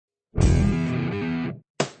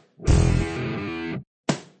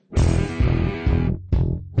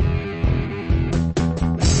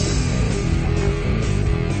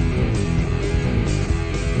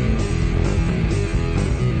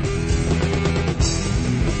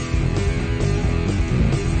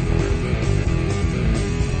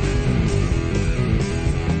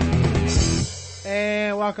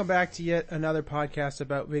welcome back to yet another podcast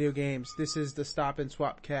about video games. This is the Stop and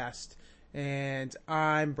Swap cast, and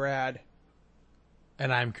I'm Brad.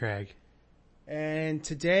 And I'm Craig. And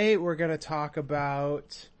today we're going to talk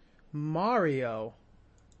about Mario.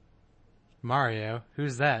 Mario?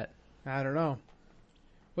 Who's that? I don't know.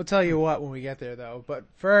 We'll tell you what when we get there, though. But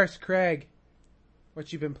first, Craig,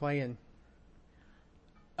 what you been playing?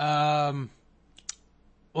 Well,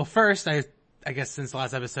 first, I guess since the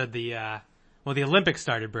last episode, the Olympics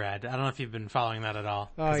started, Brad. I don't know if you've been following that at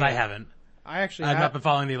all. Because I haven't. I've not been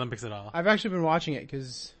following the Olympics at all. I've actually been watching it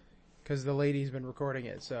because the lady's been recording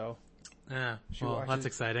it, so. Yeah, well, that's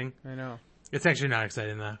exciting. I know. It's actually not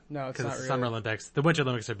exciting, though. No, it's not Because it's really. Summer Olympics. The Winter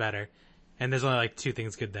Olympics are better. And there's only like two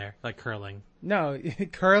things good there, like curling. No,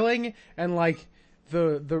 curling and like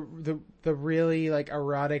the really like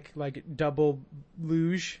erotic like double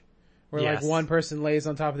luge where like one person lays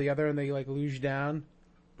on top of the other and they like luge down.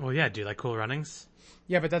 Well, yeah, dude, like Cool Runnings.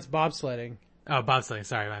 Yeah, but that's bobsledding. Oh, bobsledding.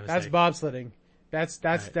 Sorry, my mistake. That's bobsledding.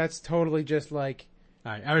 That's totally just like.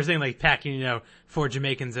 Alright, I was saying like packing, 4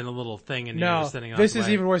 Jamaicans in a little thing and you're just sitting on this is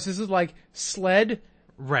even worse. This is like sled.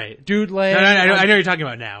 Right. Dude laying. No, I know what you're talking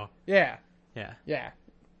about now. Yeah. Yeah. Yeah.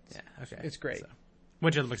 Yeah. Okay. It's great. So,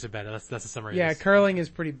 Winter Olympics are better. That's the summary. Yeah, curling is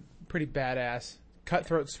pretty badass.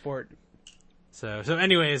 Cutthroat sport. So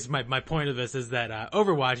anyways, my point of this is that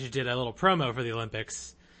Overwatch did a little promo for the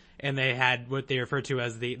Olympics, and they had what they refer to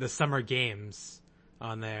as the Summer Games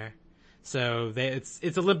on there. So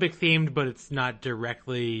it's Olympic themed, but it's not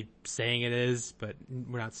directly saying it is. But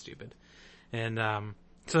we're not stupid. And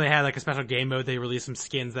so they had like a special game mode. They released some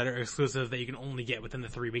skins that are exclusive that you can only get within the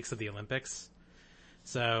 3 weeks of the Olympics.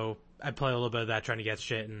 So I played a little bit of that trying to get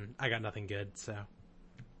shit, and I got nothing good. So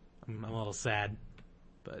I'm a little sad,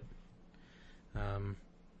 but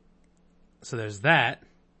so there's that.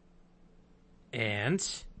 And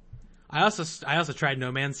I also tried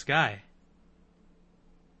No Man's Sky.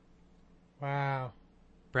 Wow.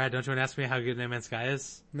 Brad, don't you want to ask me how good No Man's Sky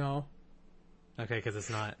is? No. Okay, because it's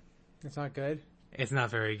not. It's not good. It's not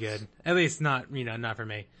very good. At least not, not for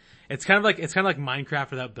me. It's kind of like Minecraft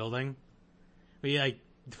without building. Where you like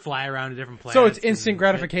fly around to different planets. So it's instant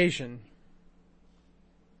gratification.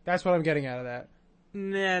 That's what I'm getting out of that.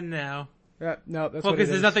 Nah, no. No, that's well, what it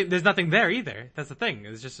is. because there's nothing there either. That's the thing.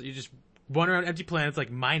 It's just, you just wander around empty planets like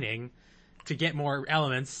mining to get more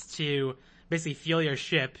elements to basically fuel your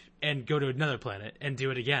ship and go to another planet and do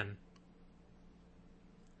it again.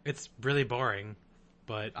 It's really boring,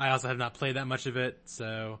 but I also have not played that much of it,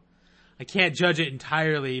 so I can't judge it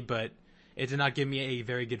entirely, but it did not give me a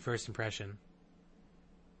very good first impression.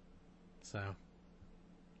 So,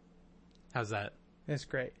 how's that? That's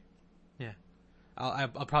great. Yeah.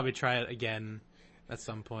 I'll probably try it again at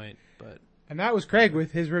some point, but. And that was Craig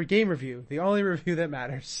with his game review. The only review that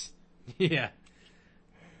matters. Yeah.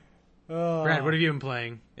 Brad, what have you been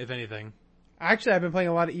playing, if anything? Actually, I've been playing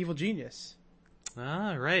a lot of Evil Genius.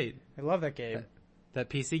 Ah, right. I love that game. That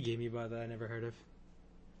PC game you bought that I never heard of.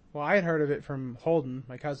 Well, I had heard of it from Holden,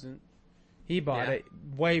 my cousin. He bought it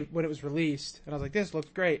way when it was released, and I was like, this looks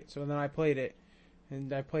great. So then I played it,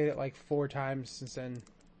 and I played it like 4 times since then,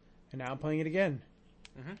 and now I'm playing it again.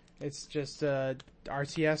 Mm-hmm. It's just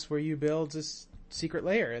RTS where you build this secret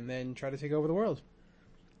lair and then try to take over the world.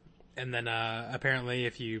 And then apparently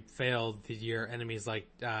if you failed, your enemies like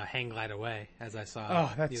hang glide away, as I saw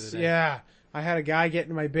the other day. Yeah. I had a guy get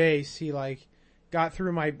into my base. He like got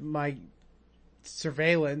through my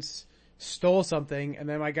surveillance, stole something, and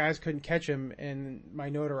then my guys couldn't catch him, and my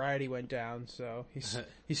notoriety went down. So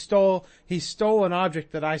he stole an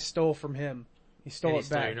object that I stole from him. He stole it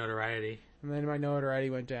back. Your notoriety. And then my notoriety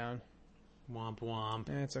went down. Womp womp.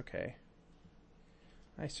 It's okay.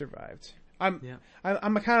 I survived. I'm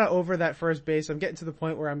kind of over that first base. I'm getting to the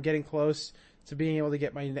point where I'm getting close to being able to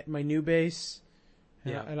get my new base.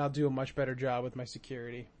 And I'll do a much better job with my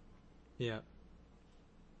security. Yeah.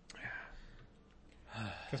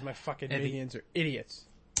 Because my fucking minions are idiots.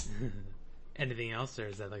 Anything else, or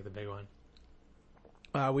is that like the big one?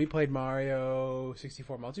 We played Mario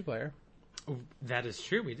 64 multiplayer. Oh, that is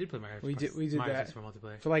true. We did play Mario. We did Mario that 64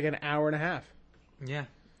 multiplayer for like an hour and a half. Yeah,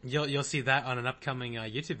 you'll see that on an upcoming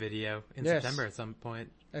YouTube video in September at some point.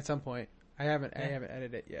 At some point, I haven't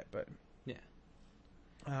edited it yet, but yeah.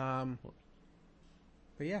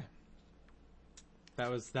 But yeah, that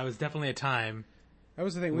was definitely a time. That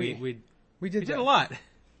was the thing. We did a lot.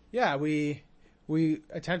 Yeah, we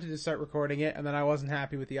attempted to start recording it, and then I wasn't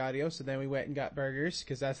happy with the audio, so then we went and got burgers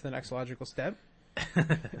because that's the next logical step.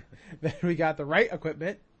 Then we got the right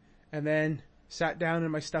equipment, and then sat down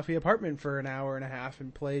in my stuffy apartment for an hour and a half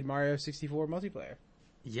and played Mario 64 multiplayer.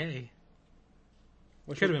 Yay.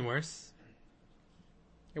 Which could have been worse.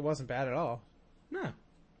 It wasn't bad at all. No.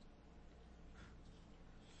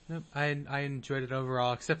 Nope. I enjoyed it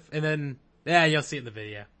overall, and then you'll see it in the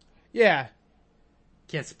video. Yeah.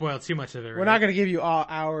 Can't spoil too much of it. We're not going to give you all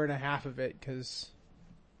hour and a half of it because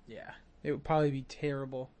it would probably be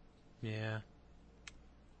terrible. Yeah.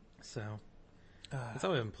 So that's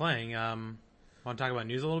all we've been playing. Want to talk about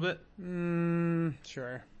news a little bit?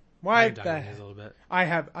 Sure. Why? I can talk about news a little bit. I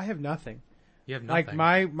have nothing. You have nothing.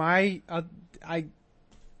 Like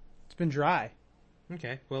it's been dry.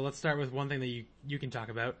 Okay. Well, let's start with one thing that you can talk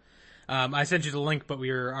about. I sent you the link, but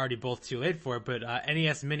we were already both too late for it. But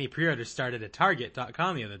NES Mini pre-order started at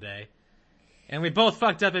Target.com the other day, and we both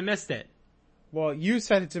fucked up and missed it. Well, you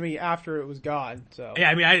sent it to me after it was gone, so yeah.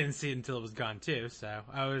 I mean, I didn't see it until it was gone too. So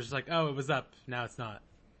I was just like, "Oh, it was up. Now it's not."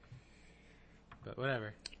 But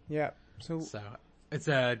whatever. Yeah. So it's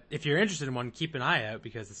if you're interested in one, keep an eye out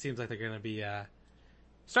because it seems like they're going to be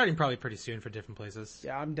starting probably pretty soon for different places.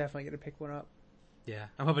 Yeah, I'm definitely going to pick one up. Yeah,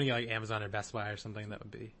 I'm hoping to get like Amazon or Best Buy or something. That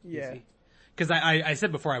would be easy. Because I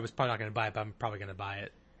said before I was probably not going to buy it, but I'm probably going to buy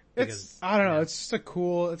it. Because, I don't know. It's just a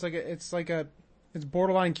cool. It's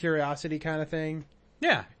borderline curiosity kind of thing.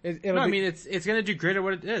 Yeah. I mean it's going to do great at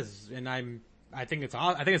what it is, and I think it's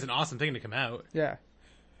an awesome thing to come out. Yeah.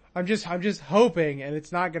 I'm just hoping, and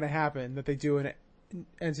it's not going to happen, that they do an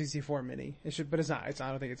N64 Mini. It should, but it's not. I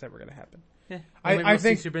don't think it's ever going to happen. Yeah. Well, I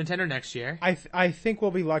think Super Nintendo next year. I think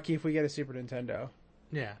we'll be lucky if we get a Super Nintendo.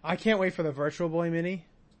 Yeah. I can't wait for the Virtual Boy Mini.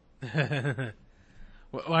 Well,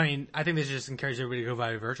 I mean, I think they should just encourage everybody to go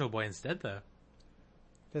buy a Virtual Boy instead, though.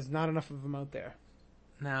 There's not enough of them out there.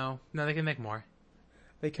 No, they can make more.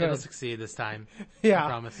 They could. It'll succeed this time. Yeah. I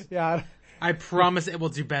promise. Yeah. I promise it will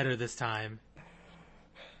do better this time.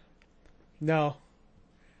 No.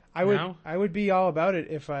 I would be all about it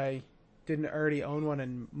if I didn't already own one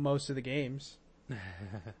in most of the games. I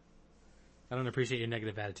don't appreciate your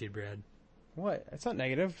negative attitude, Brad. What? It's not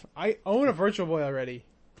negative. I own a Virtual Boy already.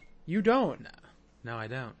 You don't. No, I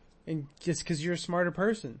don't. And just because you're a smarter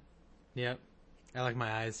person. Yep. I like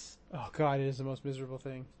my eyes. Oh God, it is the most miserable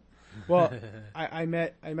thing. Well, I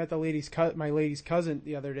met my lady's cousin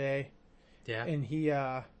the other day. Yeah. And he's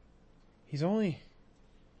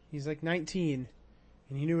like 19,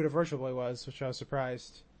 and he knew what a Virtual Boy was, which I was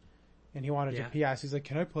surprised. And he wanted to. He asked, he's like,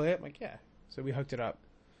 "Can I play it?" I'm like, "Yeah." So we hooked it up.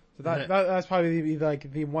 So that's probably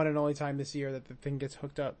the one and only time this year that the thing gets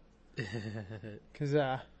hooked up. Because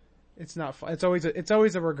it's not fun. It's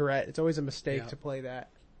always a regret. It's always a mistake to play that.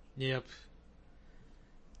 Yep.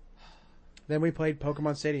 Then we played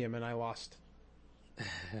Pokemon Stadium, and I lost.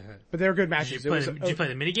 But they were good matches. Did you play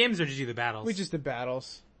the mini games or did you do the battles? We just did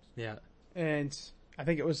battles. Yeah. And I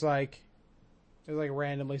think it was like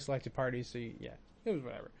randomly selected parties. So it was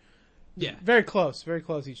whatever. Yeah. Very close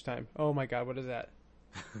each time. Oh my God, what is that?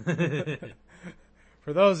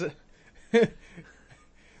 For those, the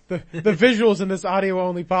visuals in this audio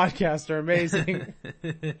only podcast are amazing.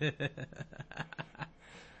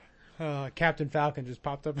 Captain Falcon just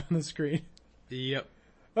popped up on the screen. Yep.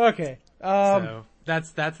 Okay. So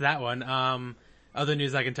that's that one. Other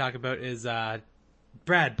news I can talk about is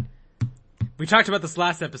Brad. We talked about this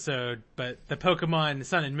last episode, but the Pokemon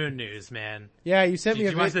Sun and Moon news, man. Yeah, you sent me.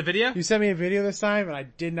 Did you watch the video? You sent me a video this time, and I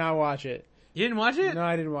did not watch it. You didn't watch it? No,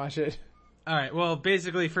 I didn't watch it. All right. Well,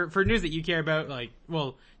 basically, for news that you care about,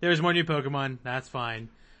 there's more new Pokemon. That's fine.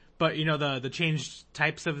 But you know the changed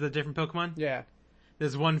types of the different Pokemon. Yeah.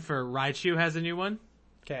 There's one for Raichu has a new one.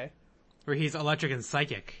 Okay. Where he's electric and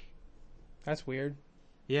psychic. That's weird.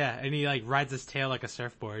 Yeah, and he rides his tail like a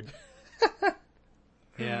surfboard.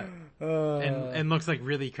 Yeah. And looks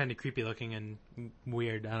really kind of creepy looking and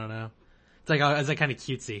weird. I don't know. It's kind of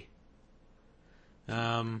cutesy.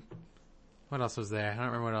 What else was there? I don't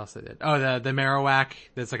remember what else I did. Oh, the Marowak.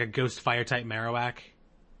 That's like a ghost fire type Marowak.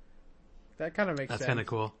 That kind of makes sense. That's kind of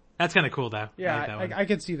cool. That's kind of cool though. Yeah, I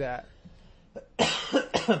could see that.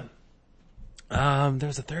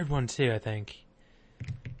 There's a third one too, I think.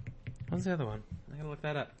 What's the other one? I gotta look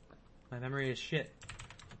that up. My memory is shit.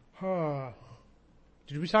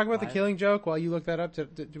 Did we talk about the Killing Joke while you look that up?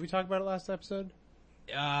 Did we talk about it last episode?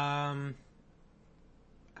 I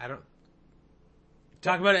don't...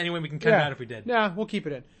 Talk about it anyway, we can cut it out if we did. Yeah, we'll keep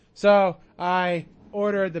it in. So, I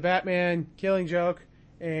ordered the Batman Killing Joke,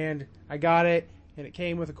 and I got it, and it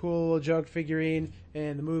came with a cool little joke figurine,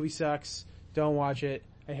 and the movie sucks. Don't watch it.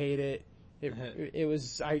 I hate it. I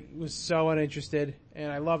was so uninterested,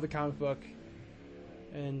 and I love the comic book,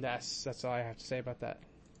 and that's all I have to say about that.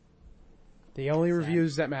 The only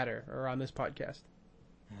reviews that matter are on this podcast.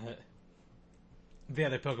 The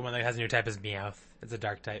other Pokemon that has a new type is Meowth. It's a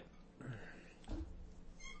dark type.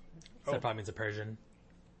 So that probably means a Persian.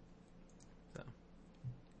 So.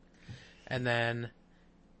 And then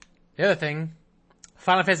the other thing,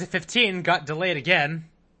 Final Fantasy 15 got delayed again.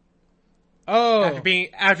 Oh.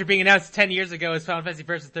 After being announced 10 years ago as Final Fantasy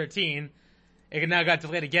Versus 13, it now got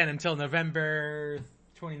delayed again until November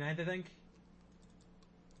 29th, I think.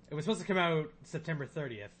 It was supposed to come out September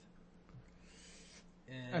 30th.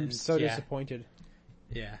 And I'm so disappointed.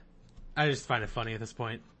 Yeah. I just find it funny at this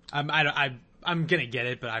point. I'm gonna get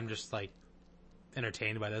it, but I'm just like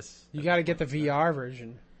entertained by this. You gotta get the VR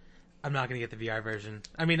version. I'm not gonna get the VR version.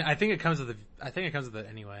 I mean, I think it comes with it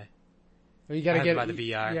anyway. Well, you gotta buy the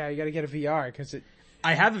VR. Yeah, you gotta get a VR because it.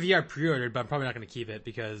 I have the VR pre-ordered, but I'm probably not gonna keep it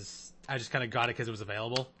because I just kind of got it because it was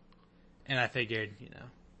available, and I figured,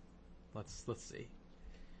 let's see.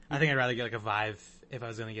 I think I'd rather get like a Vive if I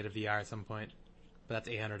was gonna get a VR at some point, but that's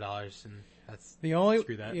 $800, and that's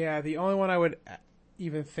screw that. Yeah, the only one I would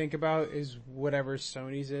even think about is whatever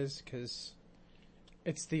Sony's is, because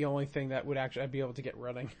it's the only thing that would actually I'd be able to get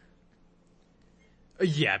running.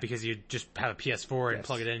 Yeah, because you just have a PS4 and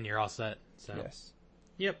plug it in and you're all set. So. Yes.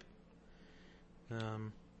 Yep.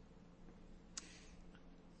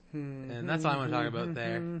 And that's all I want to talk about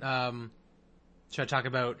there. Should I talk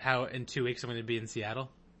about how in 2 weeks I'm going to be in Seattle?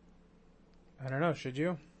 I don't know, should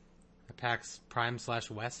you? At PAX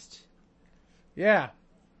Prime/West. Yeah.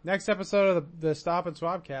 Next episode of the Stop and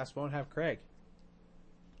Swabcast won't have Craig.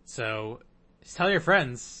 So, just tell your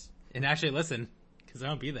friends and actually listen, because I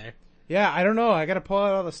won't be there. Yeah, I don't know. I gotta pull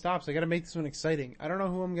out all the stops. I gotta make this one exciting. I don't know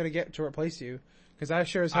who I'm gonna get to replace you, because I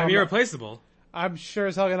sure as hell... I'm irreplaceable. I'm sure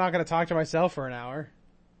as hell not gonna talk to myself for an hour.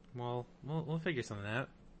 Well, we'll figure something out.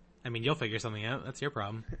 I mean, you'll figure something out. That's your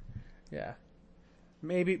problem. Yeah.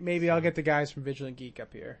 Maybe I'll get the guys from Vigilant Geek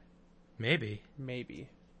up here. Maybe.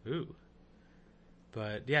 Ooh.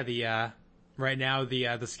 But yeah, right now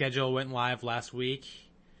the schedule went live last week.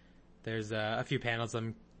 There's a few panels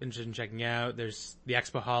I'm interested in checking out. There's the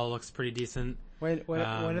expo hall looks pretty decent. When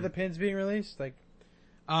are the pins being released?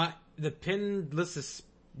 The pin list is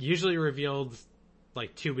usually revealed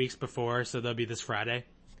like 2 weeks before, so they'll be this Friday.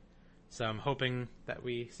 So I'm hoping that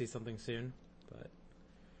we see something soon, but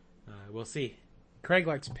we'll see. Craig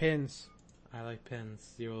likes pins. I like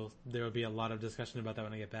pins. There will be a lot of discussion about that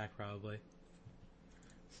when I get back, probably.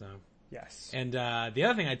 So yes. And the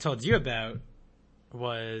other thing I told you about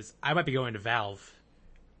was I might be going to Valve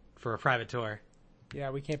for a private tour.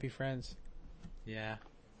 Yeah, we can't be friends. Yeah,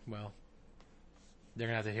 well, they're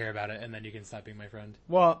gonna have to hear about it, and then you can stop being my friend.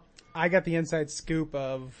 Well, I got the inside scoop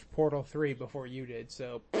of Portal 3 before you did,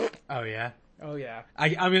 so. Oh yeah. Oh yeah.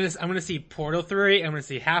 I'm gonna see Portal 3. I'm gonna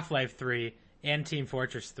see Half-Life 3 and Team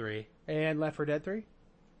Fortress 3 and Left 4 Dead 3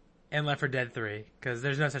 and Left 4 Dead 3 because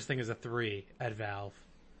there's no such thing as a 3 at Valve.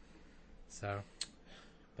 So.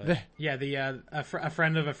 But, yeah, a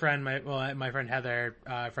friend of a friend, my friend Heather,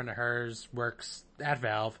 a friend of hers works at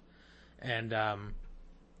Valve, and I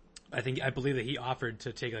believe that he offered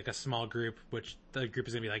to take like a small group, which the group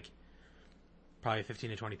is gonna be like probably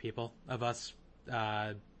 15 to 20 people of us,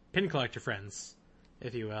 pin collector friends,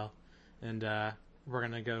 if you will, and we're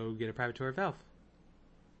gonna go get a private tour of Valve.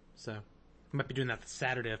 So, I might be doing that the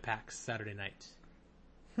Saturday of PAX, Saturday night.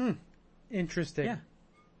 Interesting.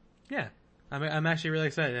 Yeah. I'm actually really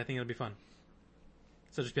excited. I think it'll be fun.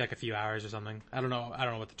 So just be like a few hours or something. I don't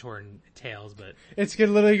know what the tour entails, but it's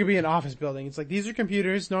literally be an office building. It's like these are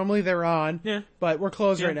computers. Normally they're on, but we're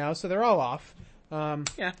closed right now, so they're all off.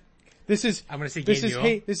 Yeah. This is I'm gonna see.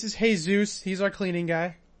 This is Jesus. He's our cleaning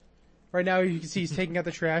guy. Right now, you can see he's taking out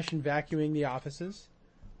the trash and vacuuming the offices.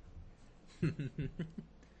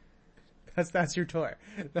 That's your tour.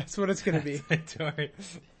 That's what it's gonna be. My tour.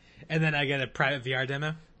 And then I get a private VR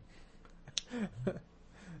demo.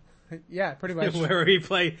 Yeah, pretty much. Where we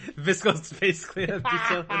play Visco Space Cleanup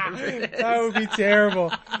Detail. That would be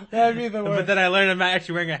terrible. That'd be the worst. But then I learned I'm not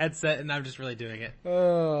actually wearing a headset and I'm just really doing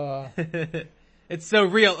it. It's so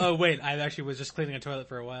real. Oh wait, I actually was just cleaning a toilet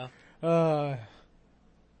for a while.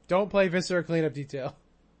 Don't play Viscera Cleanup Detail.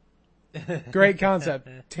 Great concept.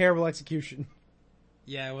 Terrible execution.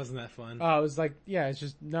 Yeah, it wasn't that fun. It was like,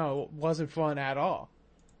 it wasn't fun at all.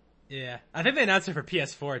 Yeah. I think they announced it for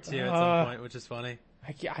PS4 too at some point, which is funny.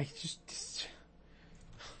 I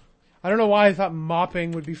don't know why I thought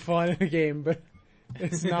mopping would be fun in a game, but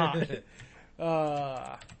it's not.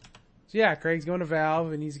 So yeah, Craig's going to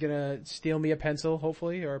Valve and he's gonna steal me a pencil,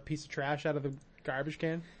 hopefully, or a piece of trash out of the garbage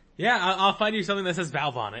can. Yeah, I'll find you something that says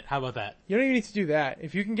Valve on it. How about that? You don't even need to do that.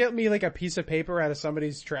 If you can get me like a piece of paper out of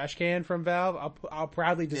somebody's trash can from Valve, I'll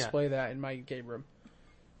proudly display that in my game room.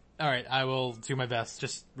 Alright, I will do my best.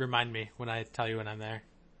 Just remind me when I tell you when I'm there.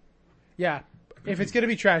 Yeah. If it's gonna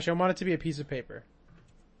be trash, I want it to be a piece of paper.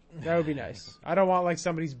 That would be nice. I don't want like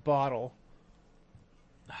somebody's bottle.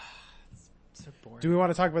 So boring. Do we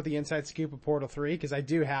want to talk about the inside scoop of Portal 3? Because I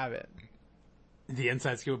do have it. The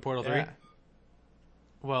inside scoop of Portal 3? Yeah.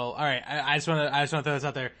 Well, alright, I just want to throw this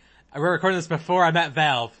out there. We're recording this before I met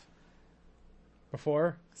Valve.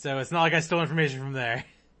 Before? So it's not like I stole information from there.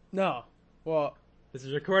 No. Well, this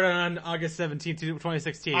is recorded on August 17th,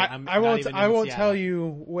 2016. I won't tell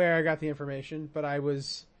you where I got the information, but I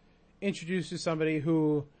was introduced to somebody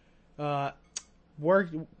who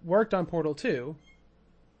worked on Portal 2.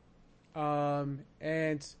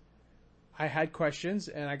 And I had questions,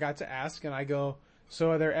 and I got to ask, and I go,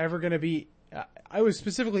 so are there ever going to be... I was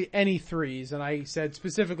specifically any 3s, and I said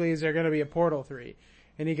specifically, is there going to be a Portal 3?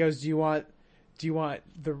 And he goes, do you want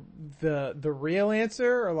the real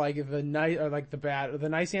answer, or like the nice, or like the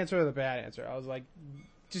nice answer, or the bad answer? I was like,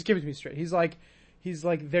 just give it to me straight. He's like,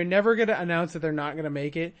 they're never going to announce that they're not going to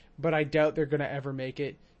make it, but I doubt they're going to ever make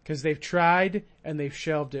it, because they've tried, and they've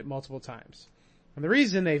shelved it multiple times. And the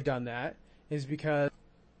reason they've done that is because,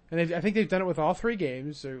 and I think they've done it with all 3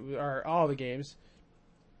 games, or all the games,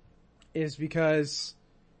 is because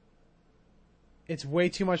it's way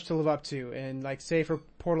too much to live up to. And like, say for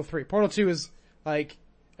Portal 3, Portal 2 is like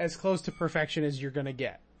as close to perfection as you're gonna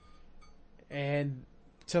get. And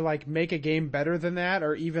to like make a game better than that,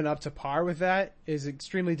 or even up to par with that, is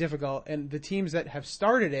extremely difficult. And the teams that have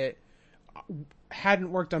started it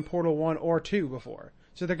hadn't worked on Portal 1 or 2 before.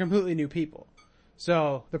 So they're completely new people.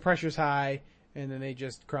 So the pressure's high, and then they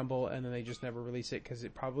just crumble, and then they just never release it because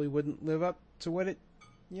it probably wouldn't live up to what it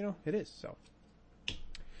is.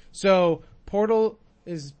 So Portal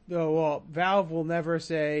is, well, Valve will never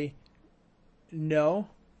say no,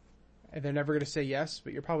 and they're never going to say yes,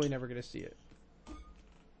 but you're probably never going to see it.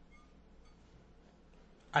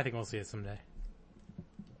 I think we'll see it someday.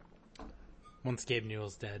 Once Gabe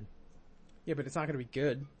Newell's dead. Yeah, but it's not going to be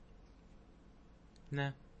good.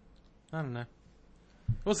 Nah. I don't know.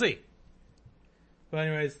 We'll see. But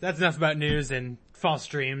anyways, that's enough about news and false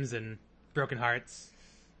dreams and broken hearts.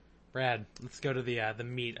 Brad, let's go to the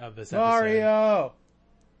meat of this episode. Mario!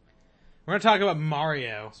 We're going to talk about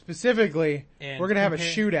Mario. Specifically, we're going to have a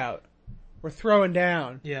shootout. We're throwing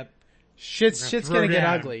down. Yep. Shit's going to get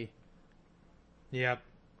ugly. Yep.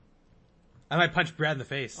 I might punch Brad in the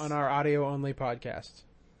face. On our audio-only podcast.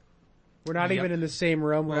 We're not even in the same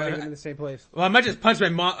room. We're not even in the same place. Well, I might just punch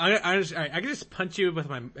my I can just punch you with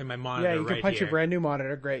my monitor. Yeah, you can punch here. your brand new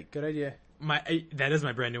monitor. Great, good idea. That is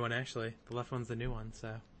my brand new one, actually. The left one's the new one,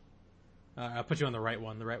 so I'll put you on the right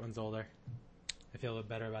one. The right one's older. I feel a little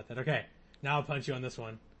better about that. Okay, now I'll punch you on this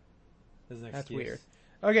one. That's weird.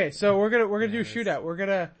 Okay, so we're gonna do a shootout. We're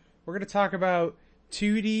gonna talk about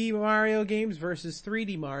 2D Mario games versus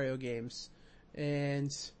 3D Mario games,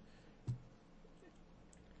 and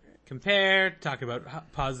compare, talk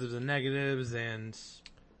about positives and negatives, and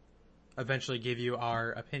eventually give you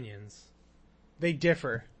our opinions. They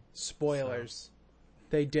differ. Spoilers.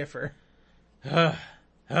 They differ.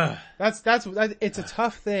 That's it's a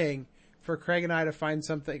tough thing for Craig and I to find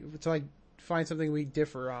something we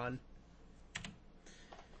differ on.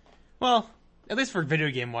 Well, at least for video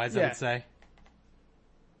game wise, I would say.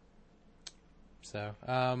 So,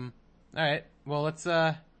 all right. Well, let's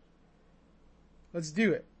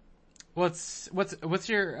do it. What's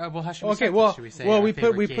your well? How should we okay, start well, this? Should we say well, we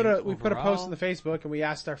put a post on the Facebook, and we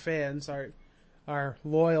asked our fans, our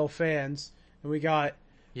loyal fans, and we got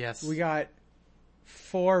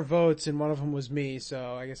 4 votes, and one of them was me,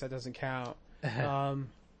 so I guess that doesn't count.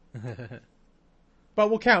 But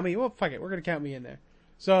we'll count me. Well, fuck it, we're gonna count me in there.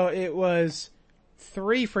 So it was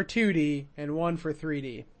 3 for 2D and 1 for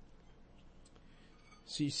 3D.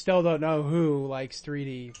 So you still don't know who likes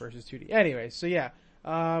 3D versus 2D. Anyway, so yeah.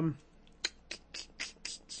 I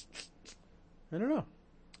don't know.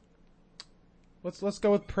 Let's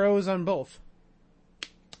go with pros on both.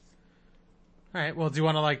 All right. Well, do you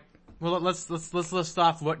want to let's list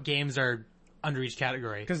off what games are under each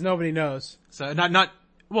category, because nobody knows. So not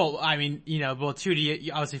well. I mean, 2D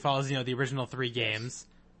obviously follows the original 3 games,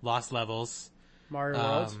 Lost Levels, Mario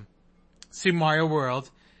World, Super Mario World.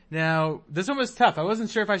 Now this one was tough. I wasn't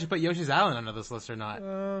sure if I should put Yoshi's Island under this list or not.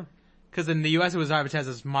 Because in the US it was advertised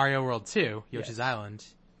as Mario World 2, Yoshi's Island.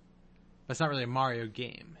 But it's not really a Mario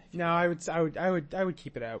game. No, I would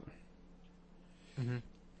keep it out. Mm-hmm.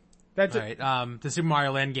 That's all right. The Super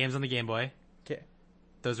Mario Land games on the Game Boy. Okay.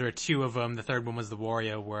 Those were 2 of them. The third one was the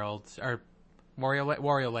Wario World, or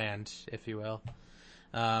Wario Land, if you will.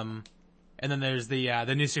 And then there's the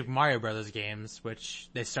new Super Mario Brothers games, which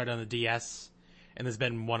they started on the DS, and there's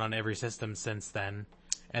been one on every system since then.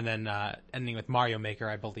 And then ending with Mario Maker,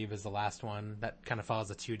 I believe, is the last one that kind of follows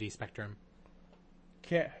the 2D spectrum.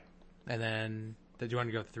 Okay. And then, did you want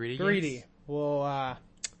to go with 3D? 3D. Games? Well,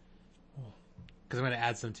 Because I'm going to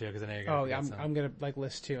add some too, because I know you're Oh going to yeah, some. I'm gonna like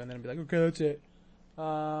list 2 and then be like, okay, that's it.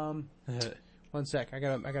 1 sec, I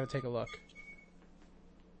gotta take a look.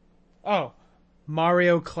 Oh,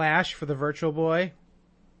 Mario Clash for the Virtual Boy.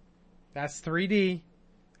 That's 3D.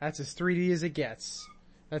 That's as 3D as it gets.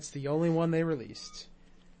 That's the only one they released.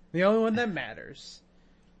 The only one that matters.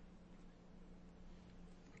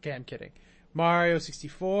 Okay, I'm kidding. Mario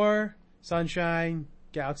 64, Sunshine,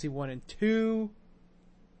 Galaxy 1 and 2.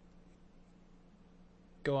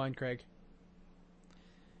 Go on, Craig.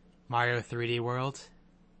 Mario 3D World.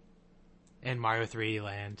 And Mario 3D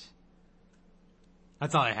Land.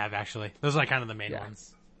 That's all I have, actually. Those are like kind of the main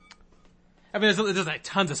ones. I mean, there's like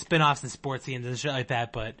tons of spin-offs and sports scenes and shit like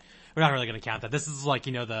that, but we're not really going to count that. This is like,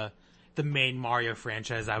 you know, the main Mario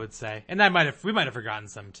franchise, I would say. And we might have forgotten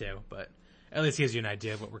some too, but at least gives you an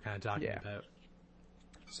idea of what we're kind of talking about.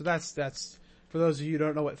 So that's, for those of you who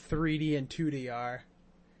don't know what 3D and 2D are.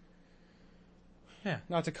 Yeah.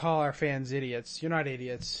 Not to call our fans idiots. You're not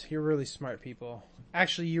idiots. You're really smart people.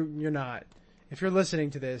 Actually, you're not. If you're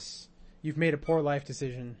listening to this, you've made a poor life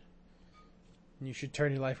decision. And you should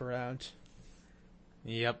turn your life around.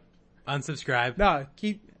 Yep. Unsubscribe. No,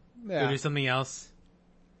 keep... Go do something else.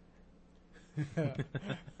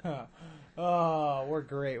 Oh, we're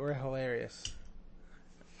great. We're hilarious.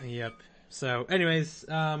 Yep. So, anyways,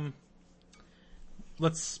 why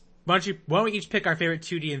don't we each pick our favorite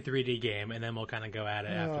 2D and 3D game, and then we'll kind of go at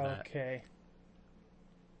it after that. Okay.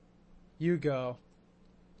 You go.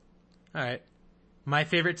 Alright. My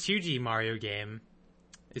favorite 2D Mario game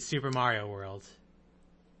is Super Mario World.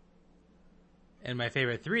 And my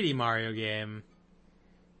favorite 3D Mario game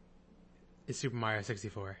is Super Mario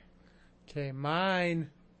 64. Okay, mine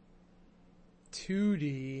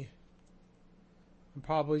 2D. I'm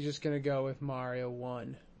probably just going to go with Mario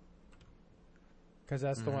 1. Because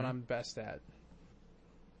that's the one I'm best at.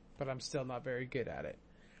 But I'm still not very good at it.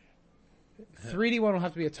 3D one will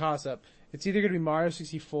have to be a toss-up. It's either going to be Mario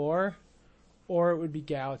 64 or it would be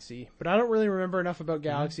Galaxy. But I don't really remember enough about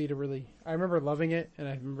Galaxy to really... I remember loving it, and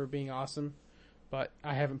I remember it being awesome. But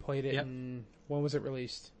I haven't played it in... When was it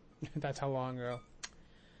released? That's how long ago?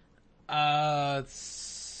 I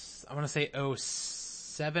want to say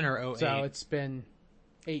 07 or 08. So it's been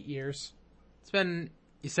 8 years. It's been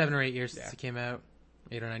 7 or 8 years since it came out.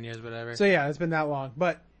 8 or 9 years, whatever. So yeah, it's been that long.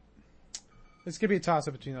 But it's going to be a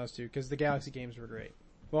toss-up between those two, because the Galaxy games were great.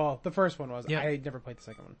 Well, the first one was. I never played the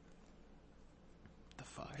second one. The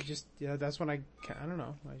fuck? That's when I don't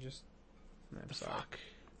know. I'm sorry.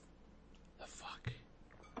 The fuck?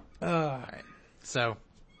 Alright. So,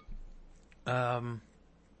 but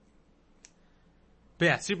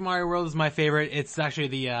yeah, Super Mario World is my favorite. It's actually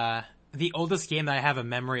the oldest game that I have a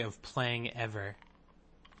memory of playing ever.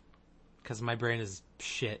 Because my brain is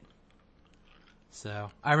shit. So,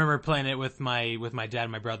 I remember playing it with my dad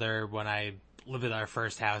and my brother when I lived at our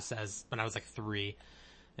first house when I was like 3.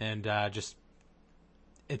 And,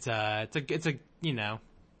 it's a, you know,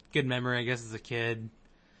 good memory, I guess, as a kid.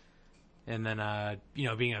 And then, you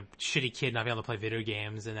know, being a shitty kid, not being able to play video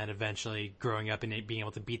games, and then eventually growing up and being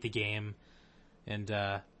able to beat the game and,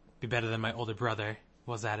 be better than my older brother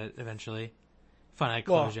was at it eventually. Finite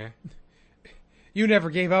closure. Well, you never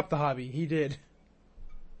gave up the hobby. He did.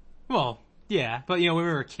 Well, yeah, but, you know, when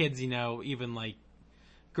we were kids, you know, even, like,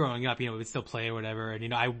 growing up, you know, we would still play or whatever, and, you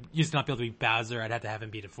know, I used to not be able to beat Bowser. I'd have to have him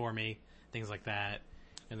beat it for me, things like that.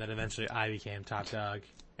 And then eventually I became top dog.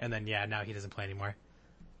 And then, yeah, now he doesn't play anymore.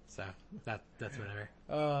 So, that's whatever.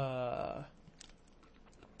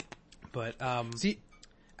 But, See,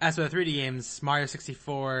 as for the 3D games, Mario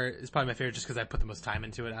 64 is probably my favorite just because I put the most time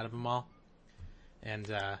into it out of them all. And,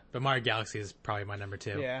 but Mario Galaxy is probably my number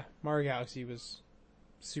 2. yeah, Mario Galaxy was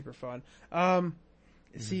super fun.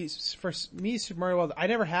 See, for me, Super Mario World, I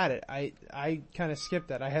never had it. I kind of skipped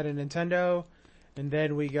that. I had a Nintendo, and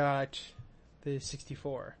then we got the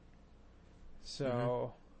 64.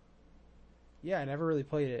 So, yeah, I never really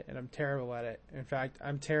played it, and I'm terrible at it. In fact,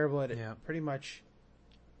 I'm terrible at it pretty much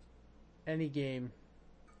any game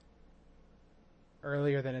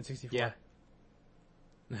earlier than in 64.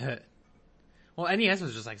 Yeah. Well, NES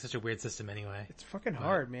was just like such a weird system anyway. It's fucking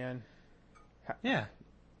hard, man. Yeah.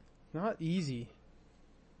 Not easy.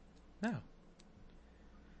 No.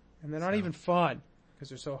 And they're not even fun, because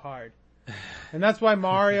they're so hard. And that's why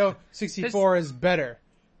Mario 64 is better.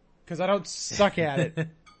 Because I don't suck at it.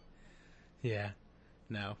 Yeah.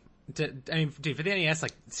 No. I mean, dude, for the NES,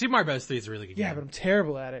 like, Super Mario Bros. 3 is a really good game. Yeah, but I'm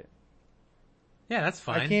terrible at it. Yeah, that's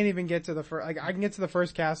fine. I can't even get to the first... Like, I can get to the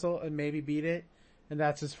first castle and maybe beat it, and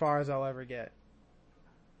that's as far as I'll ever get.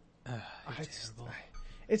 Terrible.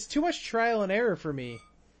 It's too much trial and error for me.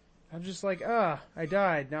 I'm just like, I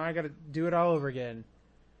died. Now I gotta do it all over again.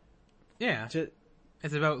 Yeah. Just,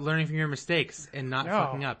 It's about learning from your mistakes and not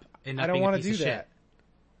fucking up. And not I don't being want a to piece do of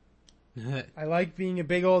that. I like being a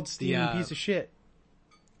big old steaming piece of shit.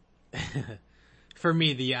 For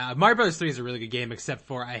me, the Mario Bros. 3 is a really good game, except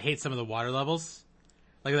for I hate some of the water levels.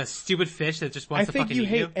 Like that stupid fish that just wants to fucking eat you. I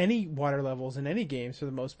think you hate any water levels in any games for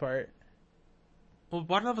the most part. Well,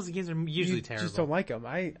 water levels in games are usually terrible. You just don't like them.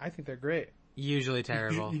 I think they're great. Usually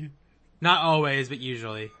terrible. Not always, but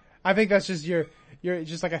usually. I think that's just you're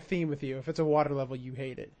just like a theme with you. If it's a water level, you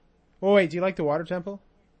hate it. Well, wait, do you like the water temple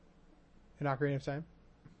in Ocarina of Time?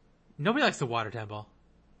 Nobody likes the water temple.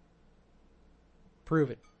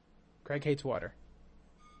 Prove it. Greg hates water.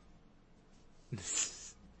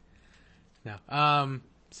 No.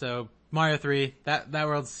 So Mario 3, that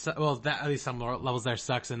world's, well, at least some levels there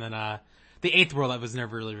sucks, and then the 8th world I was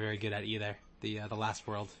never really very good at either. The last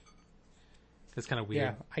world. It's kind of weird.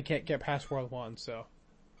 Yeah, I can't get past World 1, so.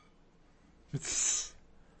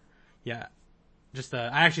 Yeah. Just I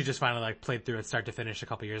actually just finally played through it start to finish a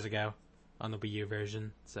couple years ago on the Wii U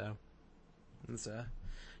version, so it's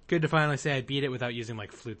good to finally say I beat it without using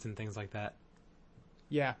flutes and things like that.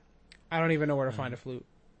 Yeah. I don't even know where to find a flute.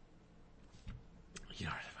 You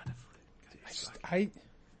know where to find a flute. I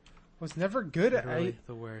was never good at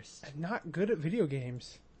the worst. I'm not good at video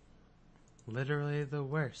games. Literally the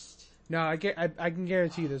worst. No, I can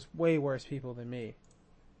guarantee you there's way worse people than me.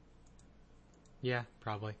 Yeah,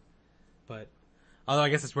 probably. But although I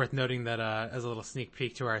guess it's worth noting that as a little sneak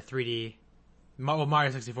peek to our 3D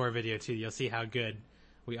Mario 64 video too, you'll see how good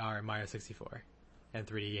we are at Mario 64 and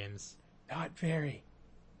 3D games. Not very.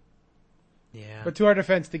 Yeah. But to our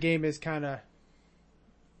defense, the game is kind of...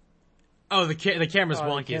 Oh, the camera's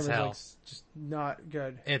wonky as hell. Just not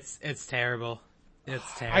good. It's terrible. It's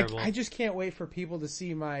terrible. I just can't wait for people to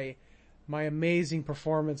see my amazing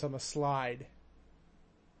performance on the slide.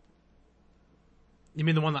 You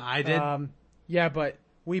mean the one that I did? Yeah, but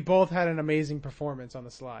we both had an amazing performance on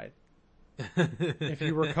the slide. If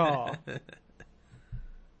you recall.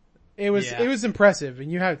 It was impressive, and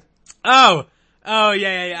you had... Oh,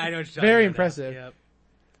 yeah, I know what you're talking about. Very impressive. Yep.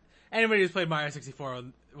 Anybody who's played Mario 64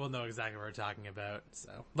 will know exactly what we're talking about, so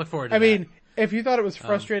look forward to that. I mean, if you thought it was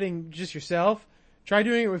frustrating just yourself, try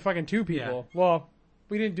doing it with fucking two people. Yeah. Well,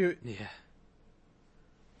 we didn't do it. Yeah.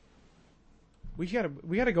 We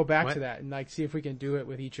gotta go back to that and see if we can do it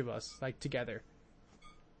with each of us, together.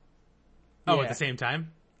 Oh, at the same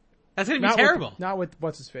time? That's gonna be terrible. Not with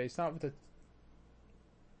what's his face. Not with the...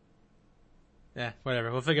 Yeah,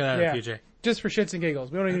 whatever. We'll figure that out in the future. Just for shits and giggles.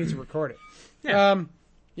 We don't even need to record it.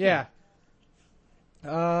 Yeah.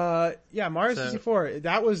 Mario 64.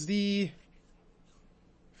 That was the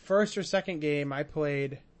first or second game I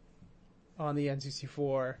played on the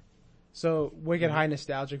N64. So, wicked high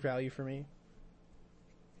nostalgic value for me.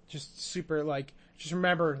 Just super, just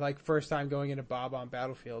remember, first time going into Bob on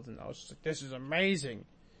Battlefield, and I was just like, this is amazing.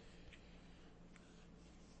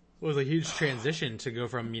 It was a huge transition to go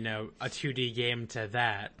from, a 2D game to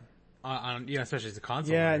that, on especially as a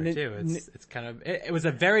console owner, too. It's kind of, it was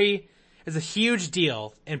it's a huge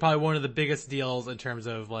deal, and probably one of the biggest deals in terms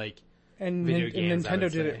of, video games, and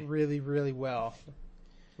Nintendo did it really, really well.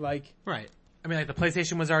 Right. I mean, the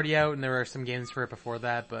PlayStation was already out, and there were some games for it before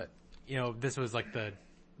that, but, this was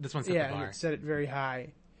this one set the bar. Yeah, it set it very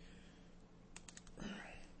high.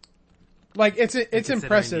 It's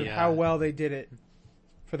impressive how well they did it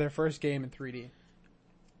for their first game in 3D.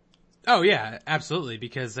 Oh yeah, absolutely.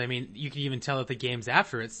 Because I mean, you can even tell that the games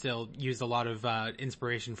after it still used a lot of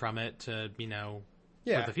inspiration from it to,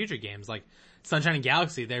 for the future games. Like Sunshine and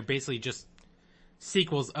Galaxy, they're basically just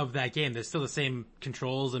sequels of that game. They're still the same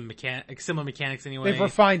controls and similar mechanics anyway. They've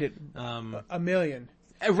refined it a million.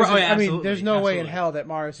 I mean, there's no way in hell that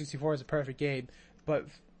Mario 64 is a perfect game, but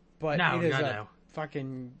it is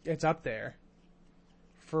it's up there.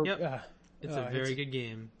 It's a very good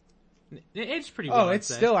game. It aged pretty well. Oh,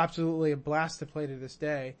 it's still absolutely a blast to play to this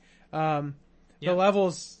day. The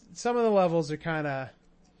levels, some of the levels are kind of,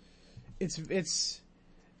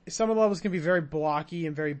 some of the levels can be very blocky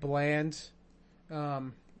and very bland.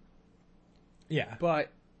 But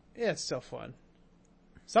it's still fun.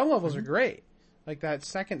 Some levels are great. Like that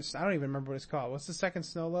second, I don't even remember what it's called. What's the second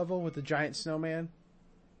snow level with the giant snowman?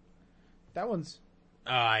 That one's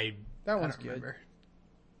good. Remember.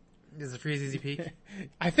 Is it Freeze Easy Peak?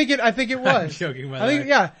 I think it was. I'm joking about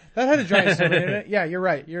that. That had a giant snowman in it. Yeah, you're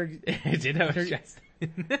right. It did have a giant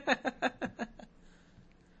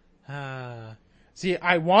See,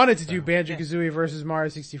 I wanted to do Banjo-Kazooie versus Mario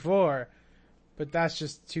 64, but that's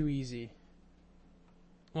just too easy.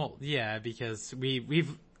 Well, yeah, because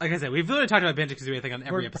we've like I said, we've literally talked about Banjo-Kazooie, I think, on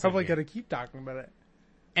every We're episode. probably here. going to keep talking about it.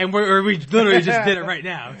 And we literally just did it right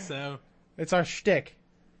now, so. It's our shtick.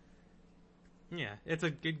 Yeah, it's a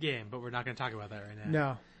good game, but we're not going to talk about that right now.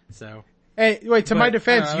 No. So. Hey, wait, to my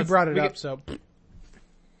defense, you brought it up, get... so.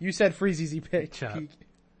 You said Freeze Easy Pick.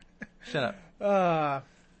 Shut up.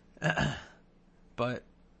 But,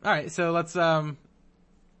 alright, so let's, I don't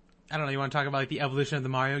know, you want to talk about like the evolution of the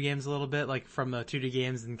Mario games a little bit, like from the 2D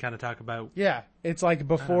games and kind of talk about... Yeah, it's like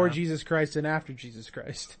before Jesus Christ and after Jesus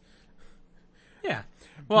Christ. Yeah.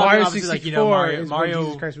 Well, Mario obviously, 64 like, you know, is Mario... when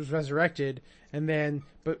Jesus Christ was resurrected, and then,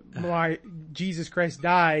 Jesus Christ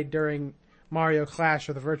died during Mario Clash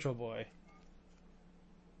of the Virtual Boy.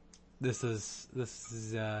 This is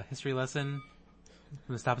a history lesson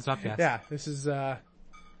from the Stop and Stopcast. Yeah, this is,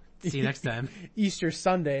 See you next time. Easter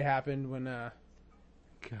Sunday happened when,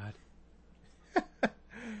 God.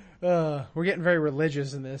 We're getting very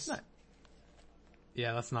religious in this.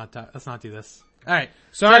 Yeah, let's not do this. All right.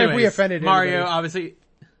 Sorry if we offended Mario. anybody. Obviously,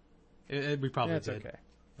 we probably That's did. okay.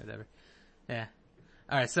 Whatever. Yeah.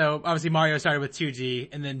 All right. So obviously Mario started with 2D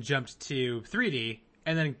and then jumped to 3D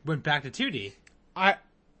and then went back to 2D.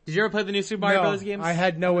 Did you ever play the new Super Mario Brothers games? I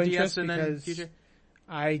had no on the interest DS and then because Future?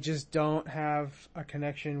 I just don't have a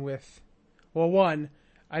connection with. Well, one,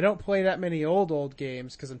 I don't play that many old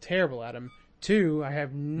games because I'm terrible at them. Two, I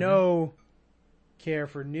have no care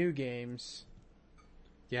for new games.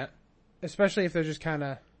 Yeah. Especially if they're just kind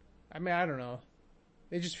of, I mean, I don't know.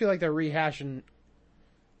 They just feel like they're rehashing.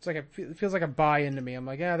 It's like it feels like a buy-in to me. I'm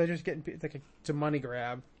like, yeah, they're just getting it's a money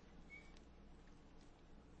grab.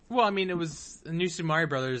 Well, I mean, it was New Super Mario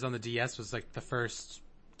Brothers on the DS was like the first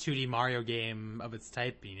 2D Mario game of its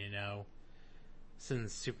type, you know,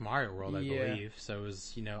 since Super Mario World, I believe. So it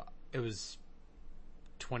was, you know, it was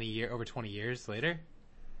over 20 years later.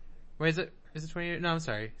 Wait, is it 20 years? No, I'm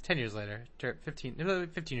sorry, 10 years later, 15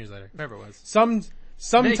 years later, whatever it was.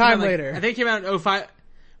 Sometime later. I think it came out in 2005.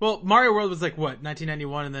 Well, Mario World was like what,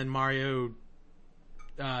 1991, and then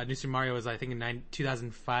New Super Mario was I think in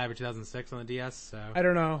 2005 or 2006 on the DS. So I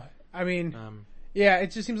don't know. I mean, yeah,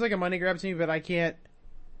 it just seems like a money grab to me, but I can't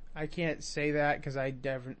say that because I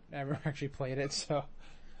never actually played it. So,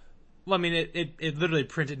 well, I mean, it literally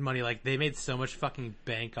printed money. Like they made so much fucking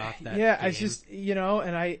bank off that. Yeah, game. it's just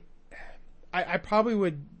and I probably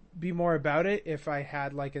would be more about it if I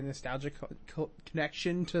had like a nostalgic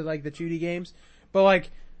connection to like the 2D games, but like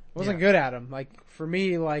I wasn't good at them. Like for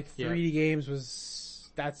me, like 3D games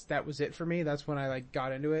that was it for me. That's when I like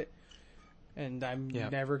got into it, and I'm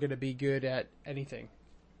never gonna be good at anything.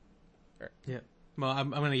 Yeah. Well, I'm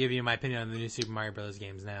gonna give you my opinion on the new Super Mario Brothers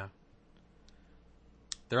games now.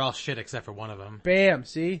 They're all shit except for one of them. Bam!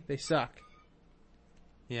 See, they suck.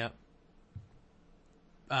 Yep.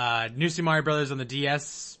 New Super Mario Brothers on the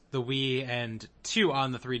DS, the Wii, and 2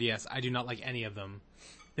 on the 3DS. I do not like any of them.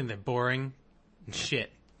 I think they're boring and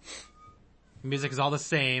shit. The music is all the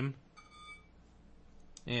same.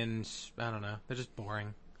 And, I don't know, they're just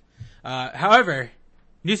boring. However,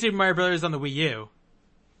 New Super Mario Brothers on the Wii U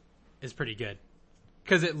is pretty good.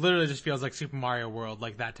 Because it literally just feels like Super Mario World,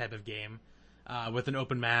 like that type of game. With an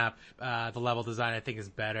open map, the level design I think is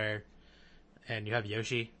better. And you have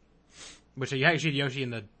Yoshi. Which you actually had Yoshi in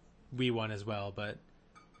the Wii one as well, but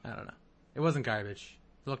I don't know. It wasn't garbage.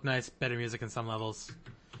 It looked nice, better music in some levels.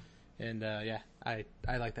 And yeah, I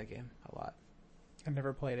like that game a lot. I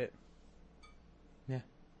never played it. Yeah.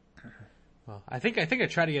 Well, I think I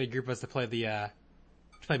tried to get a group of us to play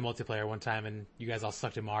play multiplayer one time, and you guys all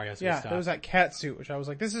sucked at Mario. So there was that cat suit, which I was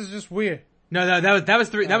like, this is just weird. No, that was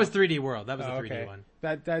 3D World. That was the 3D okay. one.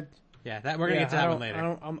 That we're gonna get to that one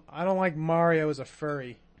later. I don't like Mario as a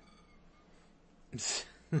furry.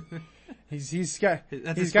 he's got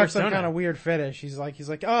some kind of weird fetish. He's like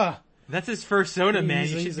that's his fursona, man.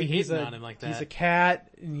 You should be hating on him like that. He's a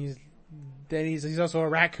cat, and he's also a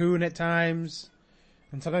raccoon at times,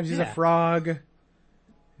 and sometimes he's a frog.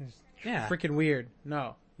 Yeah, freaking weird.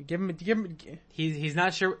 No, give him. He's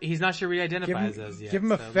not sure. He's not sure what he identifies as yet. Give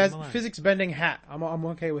him a physics bending hat. I'm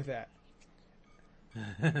okay with that.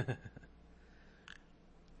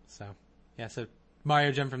 So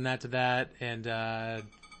Mario jumped from that to that, and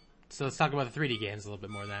so let's talk about the 3D games a little bit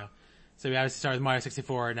more now. So we obviously started with Mario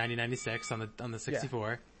 64 in 1996 on the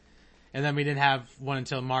 64, and then we didn't have one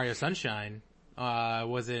until Mario Sunshine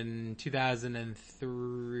was in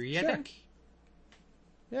 2003, I think.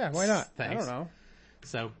 Yeah, why not? Thanks. I don't know.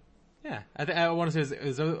 So, yeah, I want to say it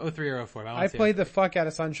was 03 or 04. I played the fuck out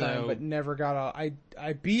of Sunshine, but never got I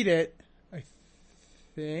beat it, I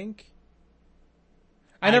think.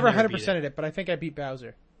 I never 100%ed it, but I think I beat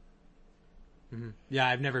Bowser. Mm-hmm. Yeah,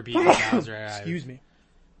 I've never beaten Bowser. Excuse me.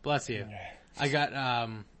 Bless you. I got,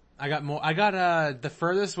 I got more. I got the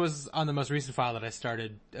furthest was on the most recent file that I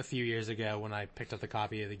started a few years ago when I picked up the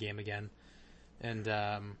copy of the game again, and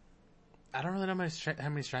I don't really know how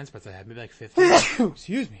many shrine spots I had. Maybe like 50.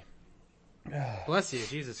 Excuse me. Bless you,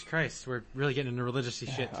 Jesus Christ. We're really getting into religious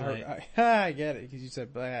shit tonight. I get it because you said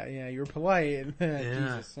yeah, you were polite.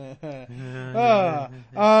 Jesus.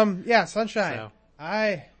 Sunshine. So.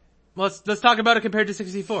 Well, let's talk about it compared to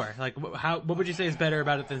 64. Like, what would you say is better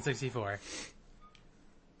about it than 64?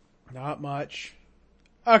 Not much.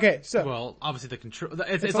 Okay, so well, obviously the control.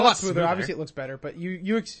 It's a lot smoother. Obviously, it looks better, but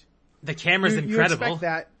the camera's incredible. You expect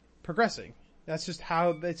that progressing. That's just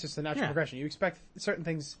how it's just a natural progression. You expect certain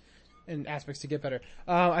things and aspects to get better.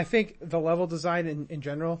 I think the level design in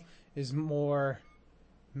general is more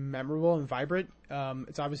memorable and vibrant.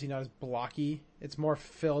 It's obviously not as blocky. It's more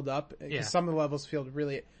filled up. Yeah. Some of the levels feel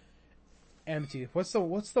really empty. What's the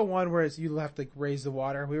one where you have to raise the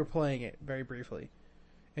water? We were playing it very briefly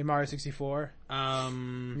in Mario 64.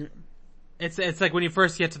 It's like when you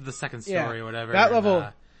first get to the second story or whatever. That level,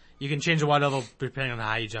 you can change the water level depending on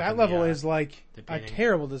how you jump. That level is like a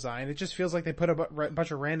terrible design. It just feels like they put a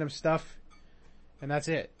bunch of random stuff, and that's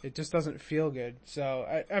it. It just doesn't feel good.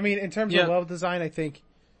 So I mean, in terms of level design, I think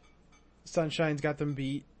Sunshine's got them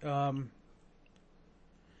beat.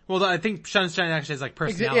 Well, I think Sunshine actually has like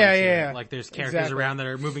personality. Yeah. Like there's characters around that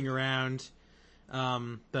are moving around.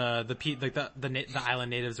 The island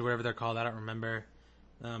natives or whatever they're called, I don't remember.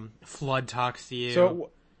 Flood talks to you. So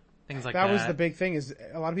things like that. That was the big thing is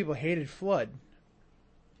a lot of people hated Flood.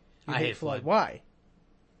 I hate Flood. Why?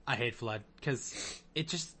 I hate Flood because it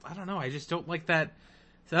just, I don't know, I just don't like that.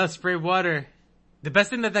 So spray water. The best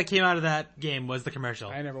thing that came out of that game was the commercial.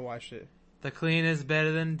 I never watched it. The clean is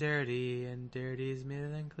better than dirty, and dirty is better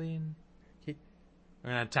than clean. We're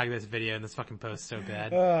gonna tag this video in this fucking post so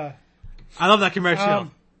bad. I love that commercial.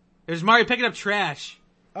 There's Mario picking up trash.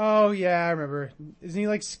 Oh yeah, I remember. Isn't he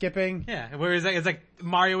like skipping? Yeah, where is that? It's like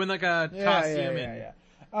Mario in like a costume.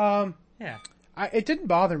 Yeah. It didn't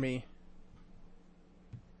bother me.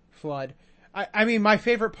 Flood. I mean, my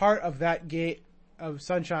favorite part of that gate of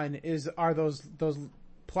Sunshine are those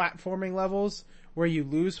platforming levels where you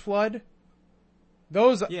lose Flood.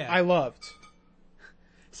 Those I loved.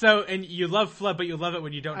 So, and you love Flood, but you love it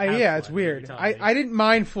when you don't have Flood. It's weird. I didn't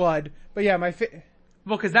mind Flood, but yeah,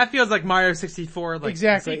 well, because that feels like Mario 64. Like,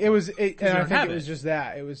 exactly. And I think it was just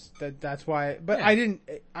that. It was that's why. But I didn't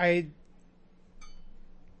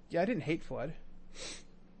hate Flood.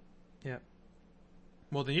 Yeah.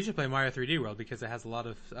 Well, then you should play Mario 3D World because it has a lot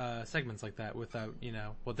of segments like that without,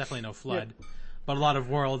 definitely no Flood. Yeah. But a lot of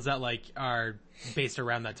worlds that are based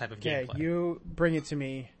around that type of gameplay. Okay, you bring it to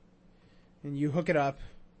me, and you hook it up,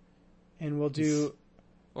 and we'll do.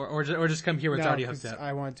 Or just come here where it's already hooked up.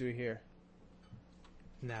 I want to do it here.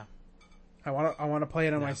 No. I want to play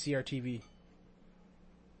it on my CRTV.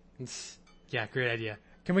 Yeah, great idea.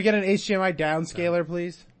 Can we get an HDMI downscaler,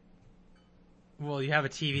 please? Well, you have a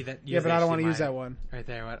TV that uses but I don't want to HDMI use that one. Right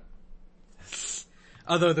there. What?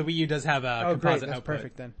 Although the Wii U does have a composite that's output.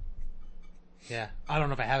 Perfect then. Yeah. I don't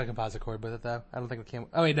know if I have a composite cord with it though. I don't think it can.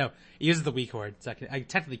 Oh wait, no. It uses the Wii cord, so I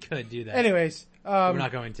technically could do that. Anyways, we're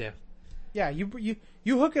not going to. Yeah,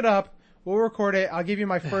 you hook it up. We'll record it. I'll give you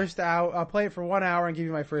my first hour. I'll play it for 1 hour and give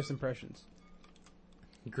you my first impressions.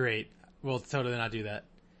 Great. We'll totally not do that.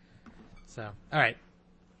 So, alright.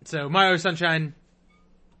 So, Mario Sunshine,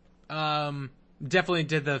 definitely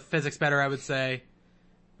did the physics better, I would say.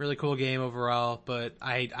 Really cool game overall, but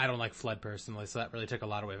I don't like Flood personally, so that really took a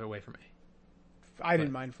lot of it away from me. I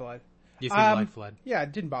didn't mind Flood. You seem to like Flood. Yeah,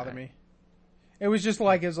 it didn't bother me. It was just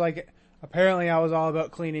apparently I was all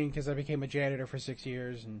about cleaning because I became a janitor for 6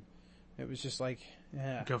 years, and it was just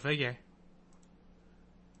Go figure.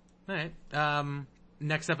 Alright.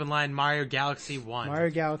 Next up in line, Mario Galaxy 1.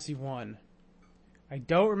 Mario Galaxy 1. I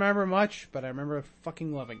don't remember much, but I remember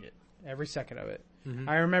fucking loving it. Every second of it. Mm-hmm.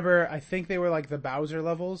 I think they were like the Bowser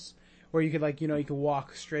levels, where you could you could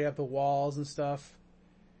walk straight up the walls and stuff.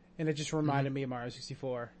 And it just reminded me of Mario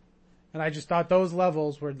 64. And I just thought those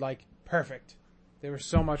levels were perfect. They were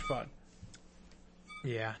so much fun.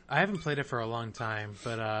 Yeah, I haven't played it for a long time,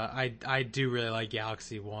 but I do really like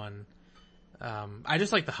Galaxy 1. I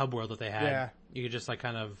just like the hub world that they had. Yeah. You could just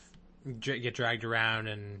kind of get dragged around,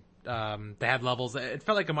 and they had levels. It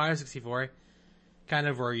felt like a Mario 64, kind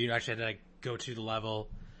of, where you actually had to go to the level.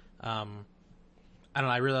 I don't know,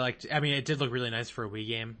 I really liked. I mean, it did look really nice for a Wii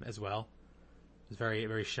game as well. It was very,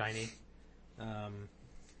 very shiny.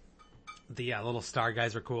 The little star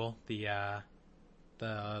guys were cool. The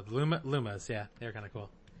Lumas, yeah, they were kind of cool.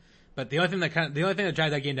 But the only thing that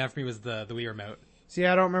dragged that game down for me was the Wii remote. See,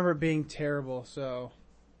 I don't remember it being terrible, so.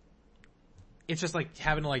 it's just like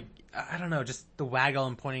having to like, I don't know, just the waggle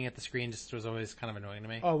and pointing at the screen just was always kind of annoying to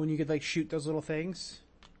me. Oh, when you could like shoot those little things,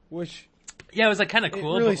 which Yeah, it was like kind of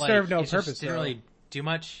cool. it really but, like, served no it just purpose. Didn't though. really do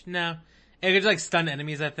much. No, it could like stun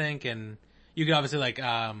enemies, I think, and you could obviously like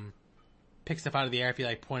pick stuff out of the air if you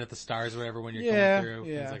like point at the stars or whatever when you're coming through.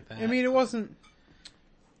 Yeah. Things like that. I mean, it wasn't.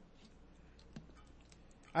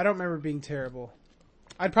 I don't remember it being terrible.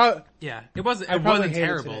 I'd probably. Yeah, it wasn't. I It probably wasn't hate it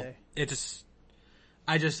terrible. today. It just,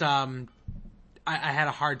 I had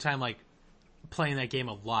a hard time like playing that game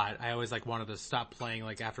a lot. I always like wanted to stop playing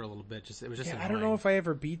like after a little bit. It was just. Yeah, Annoying. I don't know if I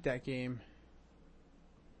ever beat that game.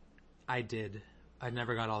 I did. I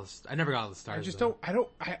never got all the stars. I just though. don't.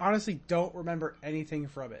 I honestly don't remember anything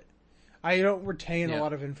from it. I don't retain Yeah. a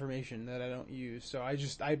lot of information that I don't use. So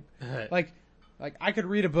like I could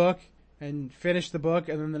read a book and finish the book,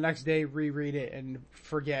 and then the next day reread it and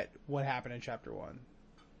forget what happened in chapter 1.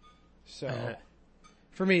 So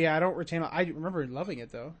for me, I don't retain. I remember loving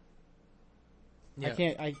it though. Yeah.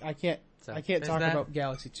 I can't So, talk there's that. about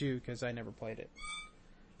Galaxy 2 because I never played it.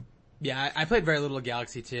 Yeah, I played very little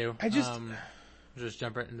Galaxy 2. I just just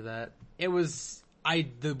jump right into that. It was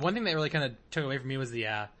the one thing that really kind of took away from me was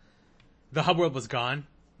the hub world was gone.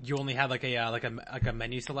 You only had like a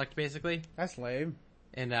menu select basically, that's lame.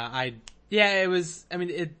 and it was. I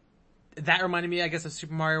mean that reminded me, I guess, of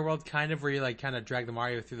Super Mario World kind of, where you like kind of drag the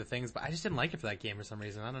Mario through the things, but I just didn't like it for that game for some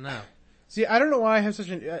reason. I don't know. See, I don't know why I have such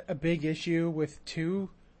a big issue with 2,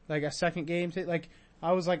 like a second game. Like,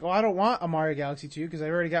 I was like, well, I don't want a Mario Galaxy 2 because I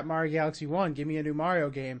already got Mario Galaxy 1. Give me a new Mario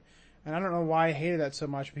game. And I don't know why I hated that so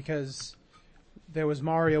much because there was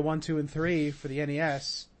Mario 1, 2, and 3 for the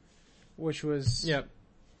NES, which was, Yep.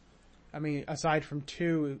 I mean, aside from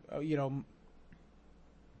 2,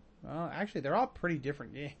 well, actually, they're all pretty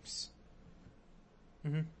different games.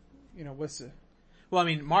 Mm-hmm. What's the... Well, I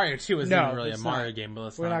mean, Mario 2 isn't No, even really a it's Mario not. game, but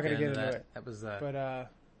let's We're not going gonna to get into that. it. That was But,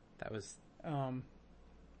 that was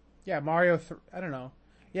yeah, Mario, I don't know.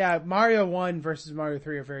 Yeah, Mario 1 versus Mario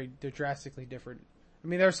 3 they're drastically different. I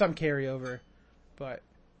mean, there's some carryover, but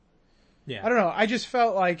yeah. I don't know. I just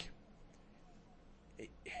felt like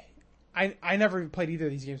I never played either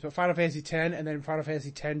of these games, but Final Fantasy X and then Final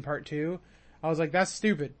Fantasy X Part 2, I was like, that's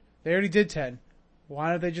stupid. They already did 10.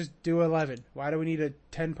 Why don't they just do 11? Why do we need a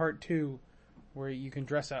 10 Part 2 where you can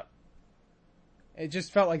dress up? It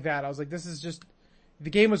just felt like that. I was like, this is just... The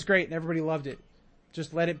game was great and everybody loved it.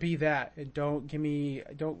 Just let it be that and don't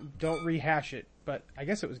rehash it. But I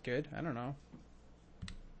guess it was good. I don't know.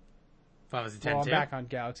 Final Fantasy X Well, I'm too? back on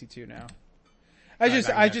Galaxy 2 now. I just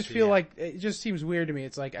Galaxy, feel yeah. like it just seems weird to me.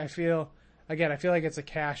 It's like I feel like it's a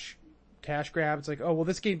cash grab. It's like, oh well,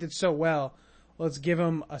 this game did so well, let's give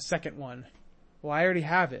them a second one. Well, I already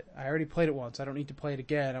have it. I already played it once. I don't need to play it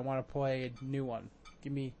again. I want to play a new one.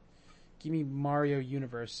 Give me Mario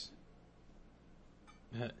Universe.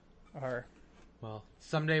 Or Well,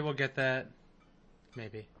 someday we'll get that.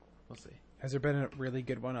 Maybe. We'll see. has there been a really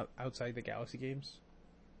good one outside the Galaxy games?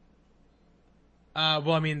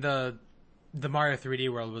 Well, I mean, the Mario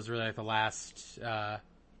 3D World was really like the last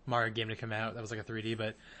Mario game to come out. That was like a 3D,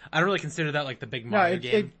 but I don't really consider that like the big Mario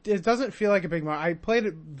game. It doesn't feel like a big Mario. I played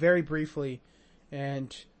it very briefly,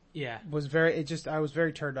 and Yeah. I was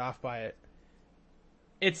very turned off by it.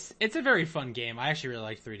 It's a very fun game. I actually really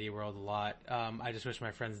like 3D World a lot. I just wish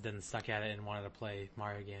my friends didn't suck at it and wanted to play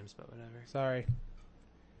Mario games, but whatever. Sorry.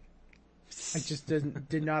 It just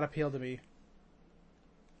did not appeal to me.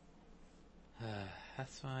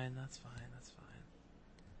 That's fine.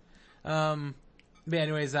 But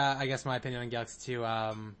anyways, I guess my opinion on Galaxy 2,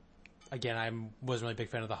 again, I wasn't really a big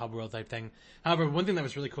fan of the hub world type thing. However, one thing that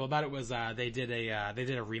was really cool about it was, they did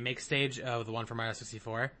a remake stage of the one from Mario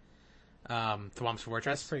 64, Thwomp's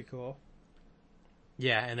Fortress. That's pretty cool.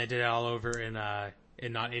 Yeah, and they did it all over in not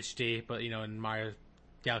HD, but in Mario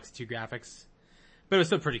Galaxy 2 graphics. But it was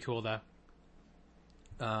still pretty cool though.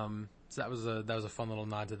 So that was a fun little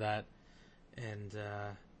nod to that. And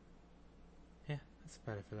yeah, that's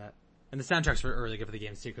about it for that. And the soundtracks were really good for the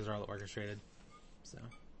games too, because they're all orchestrated. So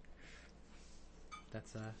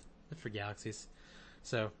that's for Galaxies.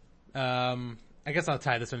 So I guess I'll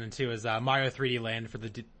tie this one in too. Is Mario 3D Land for the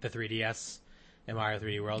 3DS and Mario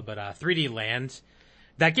 3D World, but 3D Land,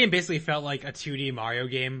 that game basically felt like a 2D Mario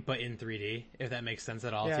game, but in 3D. If that makes sense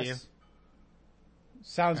at all to you.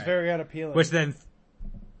 Sounds Right. very unappealing. Which then,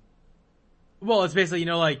 well, it's basically,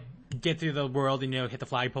 like, get through the world and, hit the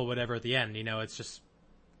flagpole, whatever at the end,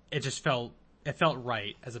 it just felt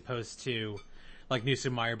right, as opposed to, like, New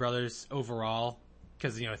Super Mario Brothers overall,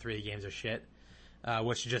 because, 3D games are shit,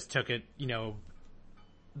 which just took it,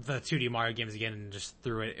 the 2D Mario games again and just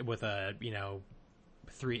threw it with a,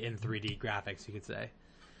 3D graphics, you could say.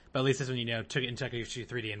 But at least this one, took it into like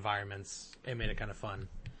 3D environments. It made it kind of fun.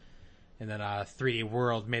 And then 3D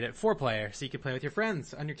World made it 4-player, so you could play with your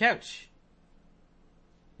friends on your couch.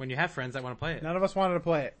 When you have friends that want to play it. None of us wanted to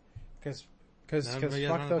play it. Because Nobody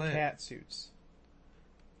fuck wanted the to play cat suits.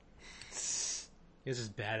 He was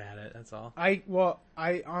just bad at it, that's all. I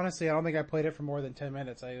honestly, I don't think I played it for more than 10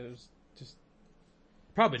 minutes. I was just...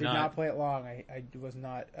 Probably did not play it long. I was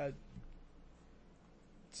not...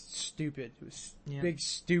 stupid. It was big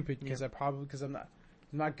stupid because I'm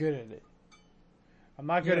not good at it. I'm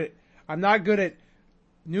not good at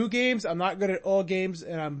new games. I'm not good at old games,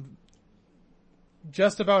 and I'm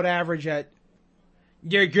just about average at.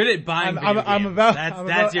 You're good at buying video games. I'm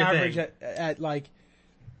about your average thing. at like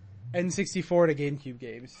N64 to GameCube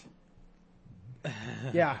games.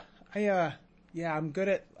 Yeah, I'm good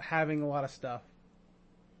at having a lot of stuff.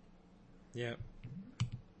 Yeah.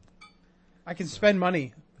 I can spend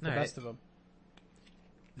money. The All best of them.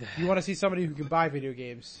 You want to see somebody who can buy video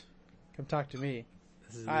games? Come talk to me.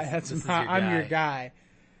 I'm your guy.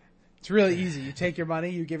 It's really easy. You take your money,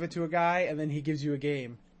 you give it to a guy, and then he gives you a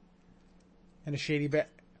game. And a shady bet.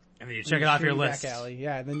 And then you check it off your list. Alley.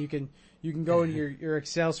 Yeah, and then you can go in your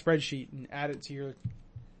Excel spreadsheet and add it to your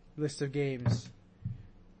list of games.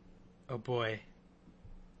 Oh boy.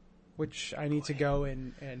 Which I need to go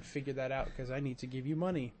and figure that out because I need to give you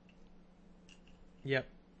money. Yep.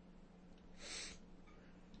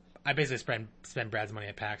 I basically spend Brad's money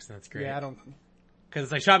at PAX, and that's great. Yeah, I don't... Because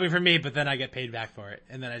it's like shopping for me, but then I get paid back for it,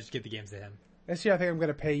 and then I just give the games to him. This year I think I'm going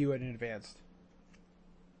to pay you in advance.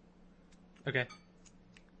 Okay.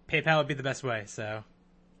 PayPal would be the best way, so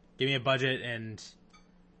give me a budget and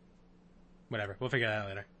whatever. We'll figure that out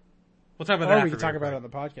later. We'll talk about that Or after we can talk about it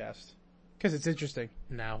record. on the podcast. Because it's interesting.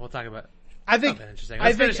 No, we'll talk about... I think interesting.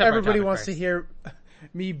 Let's finish up our everybody topic wants first. to hear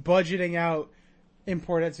me budgeting out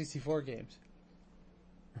import N64 games.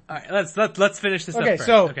 All right, let's finish this up Okay, first.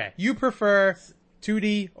 so Okay. you prefer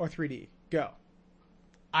 2D or 3D? Go.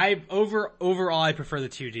 Overall, I prefer the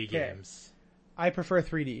 2D games. I prefer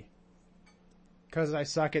 3D. Because I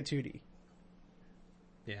suck at 2D.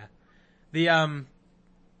 Yeah. The,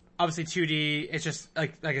 obviously 2D, it's just,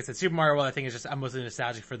 like I said, Super Mario World, I think is just, I'm mostly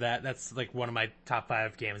nostalgic for that. That's like one of my top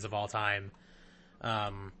 5 games of all time.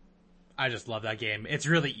 I just love that game. It's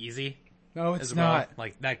really easy. No, it's as well. not.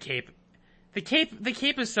 Like, that cape. The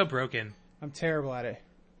cape is so broken. I'm terrible at it.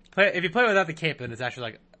 If you play without the cape, then it's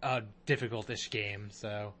actually like a difficult-ish game.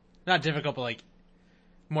 So, not difficult, but like,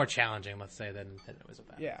 more challenging, let's say, than it was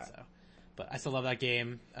without it. Yeah. So. But I still love that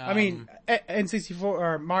game. I mean, N64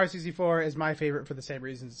 or Mario 64 is my favorite for the same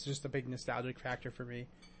reasons. It's just a big nostalgic factor for me.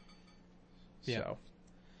 Yeah. So.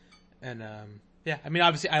 And, yeah, I mean,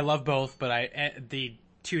 obviously I love both, but the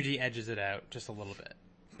 2D edges it out just a little bit.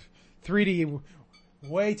 3D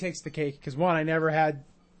way takes the cake because 1, I never had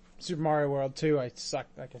Super Mario World. 2, I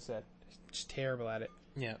sucked, like I said. Just terrible at it.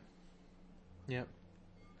 Yeah. Yep.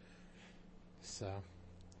 So.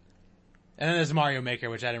 And then there's Mario Maker,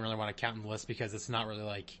 which I didn't really want to count in the list because it's not really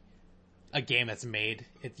like a game that's made.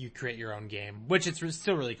 You create your own game, which it's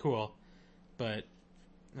still really cool. But,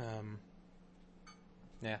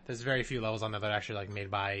 yeah, there's very few levels on there that are actually like made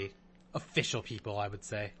by official people, I would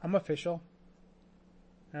say. I'm official.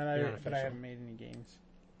 But I official. haven't made any games.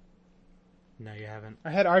 No, you haven't. I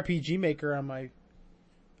had RPG Maker on my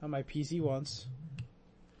PC once.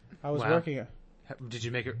 I was Wow. working. Did you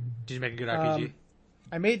make a good RPG?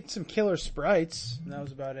 I made some killer sprites, and that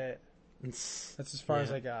was about it. That's That's as far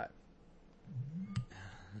as I got.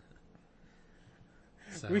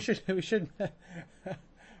 So. We should we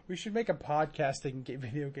should make a podcasting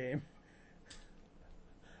video game.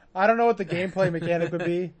 I don't know what the gameplay mechanic would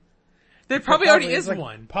be. There probably already It's is like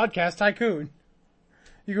one. Podcast Tycoon.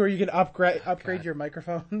 You can upgrade God. your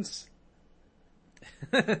microphones.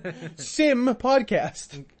 Sim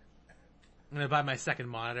podcast. I'm gonna buy my second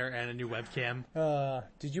monitor and a new webcam.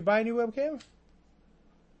 Did you buy a new webcam?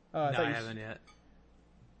 No, I haven't yet.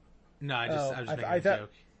 No, I was just making a thought-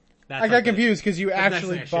 joke. I got confused because you that's the next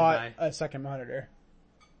actually thing I should bought buy. a second monitor.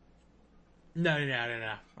 No.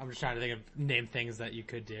 I'm just trying to think of name things that you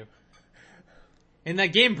could do. In that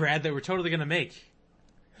game, Brad, that we're totally gonna make.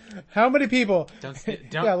 How many people? Don't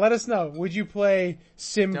Yeah, let us know. Would you play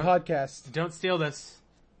Sim podcast? Don't steal this.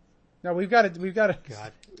 No, we've got to.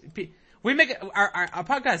 God. We make our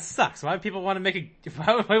podcast sucks. Why do people want to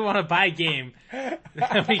why would we want to buy a game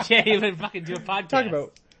that we can't even fucking do a podcast? Talk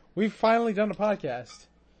about. We've finally done a podcast.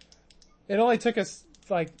 It only took us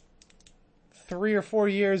like 3 or 4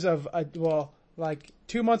 years of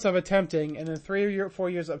 2 months of attempting, and then 3 or 4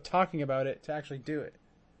 years of talking about it to actually do it.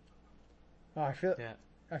 Oh, I feel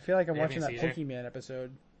like I'm Yeah, watching that Caesar. Pokemon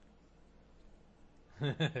episode.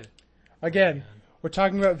 Again, we're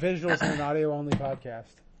talking about visuals in an audio-only podcast.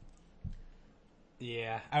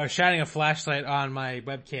 Yeah, I was shining a flashlight on my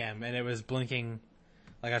webcam and it was blinking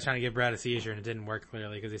like I was trying to give Brad a seizure and it didn't work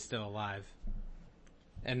clearly because he's still alive.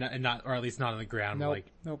 And not, or at least not on the ground. Nope, like,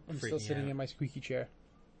 nope. I'm still sitting in my squeaky chair.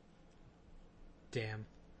 Damn.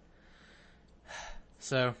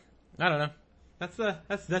 So, I don't know.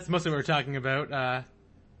 That's mostly what we're talking about.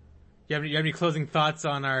 You have any closing thoughts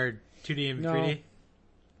on our 2D and 3D?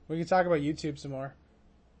 We can talk about YouTube some more.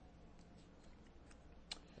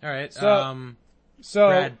 All right. So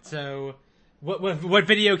Brad, so what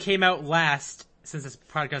video came out last since this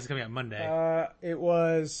podcast is coming out Monday? It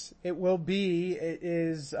is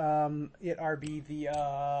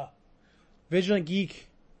the Vigilant Geek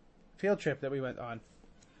field trip that we went on.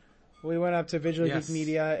 We went up to Vigilant Geek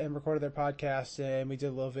Media and recorded their podcast, and we did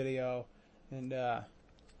a little video. And go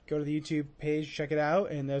to the YouTube page, check it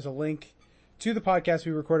out, and there's a link to the podcast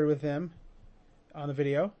we recorded with them on the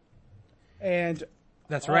video. And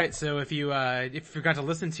that's right. So if you forgot to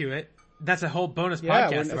listen to it, that's a whole bonus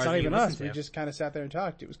podcast. It's not even us. We just kind of sat there and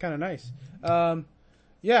talked. It was kind of nice.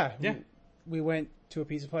 We went to a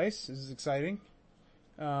pizza place. This is exciting.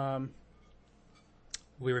 We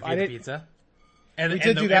reviewed the pizza. We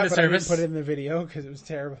did do that, but I didn't put it in the video because it was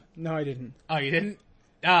terrible. No, I didn't. Oh, you didn't?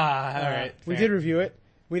 All right. We did review it.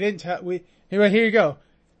 We didn't anyway, here you go.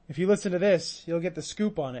 If you listen to this, you'll get the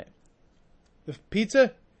scoop on it. The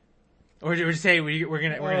pizza? Or did you say we're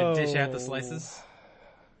gonna dish out the slices?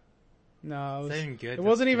 No, it wasn't good. It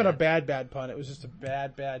wasn't even a bad pun. It was just a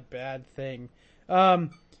bad thing. Yeah.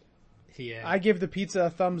 I give the pizza a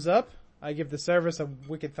thumbs up. I give the service a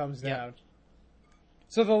wicked thumbs down.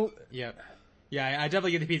 So Yeah, I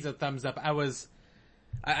definitely give the pizza a thumbs up. I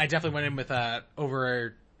definitely went in with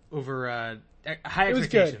over high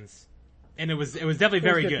expectations. And it was definitely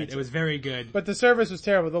very good. It was very good. But the service was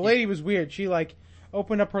terrible. The lady was weird. She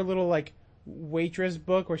opened up her little waitress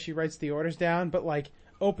book where she writes the orders down, but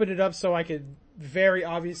opened it up so I could very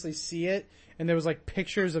obviously see it. And there was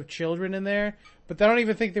pictures of children in there, but I don't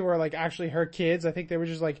even think they were actually her kids. I think they were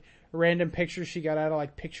just random pictures she got out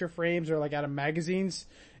of picture frames or out of magazines.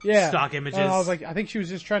 Yeah. Stock images. And I was I think she was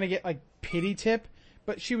just trying to get pity tip,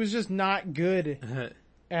 but she was just not good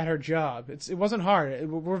at her job. It wasn't hard.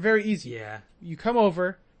 We're very easy. Yeah. You come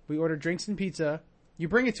over, we order drinks and pizza, you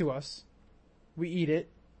bring it to us, we eat it,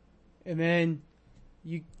 and then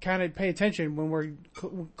you kind of pay attention when we're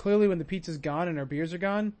clearly when the pizza's gone and our beers are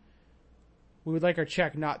gone. We would like our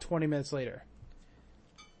check not 20 minutes later.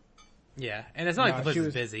 Yeah, and it's not like the place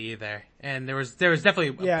was busy either, and there was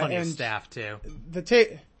definitely plenty of staff too. I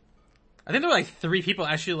think there were 3 people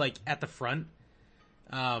actually at the front,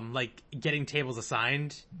 getting tables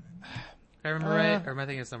assigned. If I remember right, or am I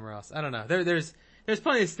thinking of somewhere else? I don't know. There's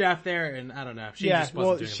plenty of staff there, and I don't know. She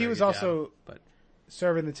was also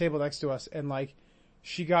serving the table next to us, and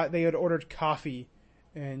they had ordered coffee,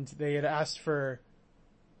 and they had asked for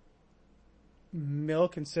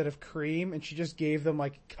milk instead of cream, and she just gave them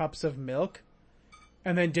cups of milk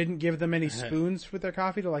and then didn't give them any spoons with their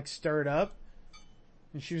coffee to stir it up.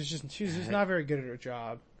 And she was just not very good at her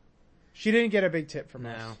job. She didn't get a big tip from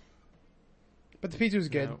us. But the pizza was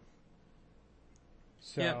good. No.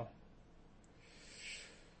 So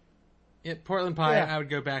Portland Pie, I would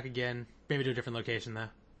go back again. Maybe to a different location though.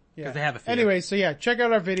 Because they have a theater. Anyway, so check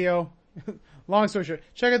out our video. Long story short,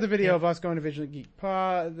 check out the video of us going to Vigilant Geek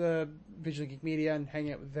the Vigilant Geek Media and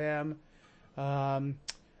hanging out with them.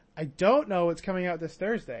 I don't know what's coming out this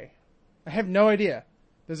Thursday. I have no idea.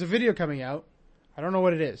 There's a video coming out. I don't know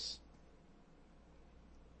what it is.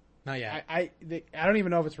 Not yet. I don't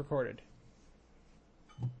even know if it's recorded.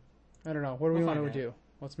 I don't know. What do we want to do?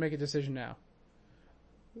 Let's make a decision now.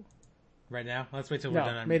 Right now? Let's wait till we're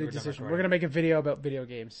done. Made a decision. We're going to make a video about video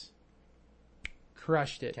games.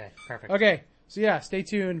 Crushed it. Okay, perfect. Okay, so stay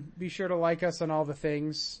tuned. Be sure to like us on all the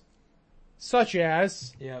things. Such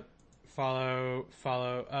as... Yep. Follow,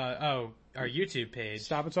 our YouTube page.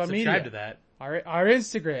 Stop and Swap Media. Subscribe to that. Our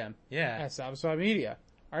Instagram. Yeah. At Stop and Swap Media.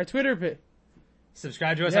 Our Twitter page.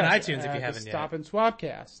 Subscribe to us on iTunes if you haven't yet. Stop and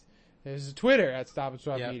Swapcast. There's a Twitter at Stop and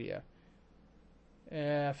Swap Media.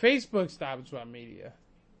 Facebook Stop and Swap Media.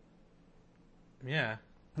 Yeah.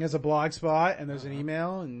 There's a blog spot and there's an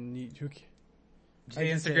email and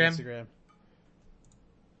Instagram?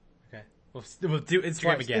 Okay. We'll do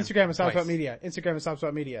Instagram again. Instagram and Stop Swap Media. Instagram and Stop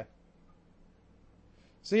Swap Media.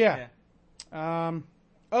 So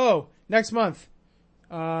next month,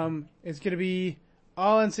 it's going to be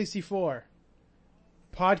all N64.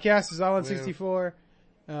 Podcast is all N64.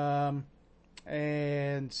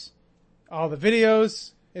 And all the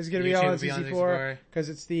videos is going to be all N64 because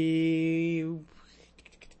it's the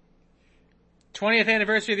 20th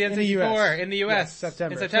anniversary of the In the N64 US. in the US. Yes,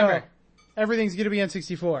 September. In September. So, everything's going to be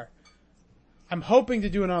N64. I'm hoping to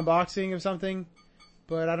do an unboxing of something,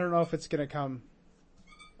 but I don't know if it's going to come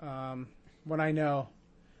when I know.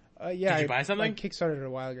 Yeah, Did you buy something? I kickstarted it a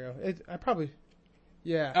while ago. I probably,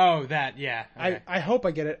 yeah. Oh, that, yeah. Okay. I hope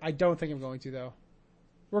I get it. I don't think I'm going to, though.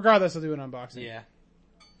 Regardless, I'll do an unboxing Yeah.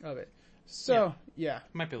 of it. So, yeah.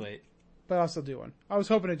 Might be late. But I'll still do one. I was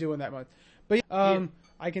hoping to do one that month. But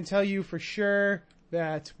I can tell you for sure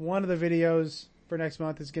that one of the videos for next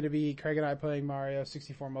month is going to be Craig and I playing Mario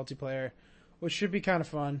 64 multiplayer, which should be kind of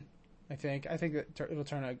fun, I think. I think that it'll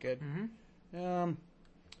turn out good. Mm-hmm.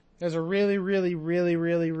 There's a really, really, really,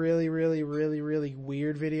 really, really, really, really, really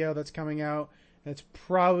weird video that's coming out. And it's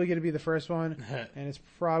probably going to be the first one. And it's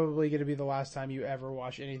probably going to be the last time you ever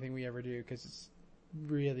watch anything we ever do because it's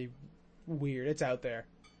really weird. It's out there.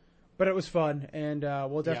 But it was fun, and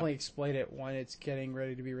we'll definitely explain it when it's getting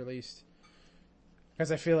ready to be released.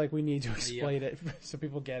 Because I feel like we need to explain it so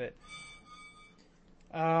people get it.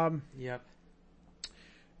 Yep.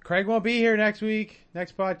 Craig won't be here next week,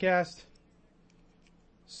 next podcast.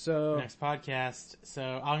 So Next podcast. So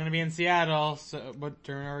I'm going to be in Seattle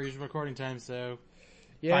during our usual recording time, so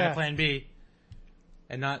find a plan B.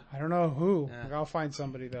 And not... I don't know who. I'll find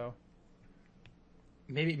somebody, though.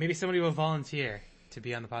 Maybe somebody will volunteer to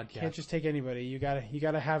be on the podcast. Can't just take anybody. You gotta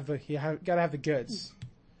have the goods.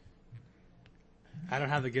 I don't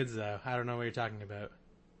have the goods though. I don't know what you're talking about.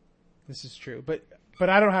 This is true, but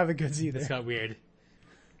I don't have the goods either. This got weird.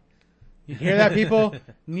 You hear that, people?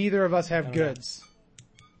 Neither of us have goods.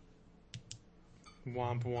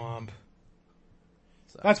 Womp womp.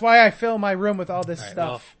 So. That's why I fill my room with all this stuff,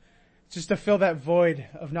 well, just to fill that void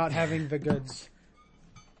of not having the goods.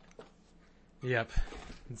 Yep.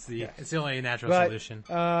 It's the only natural solution.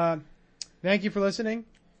 Thank you for listening,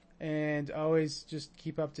 and always just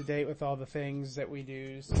keep up to date with all the things that we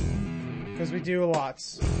do, because we do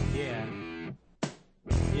lots. Yeah.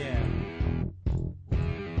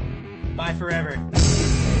 Bye forever.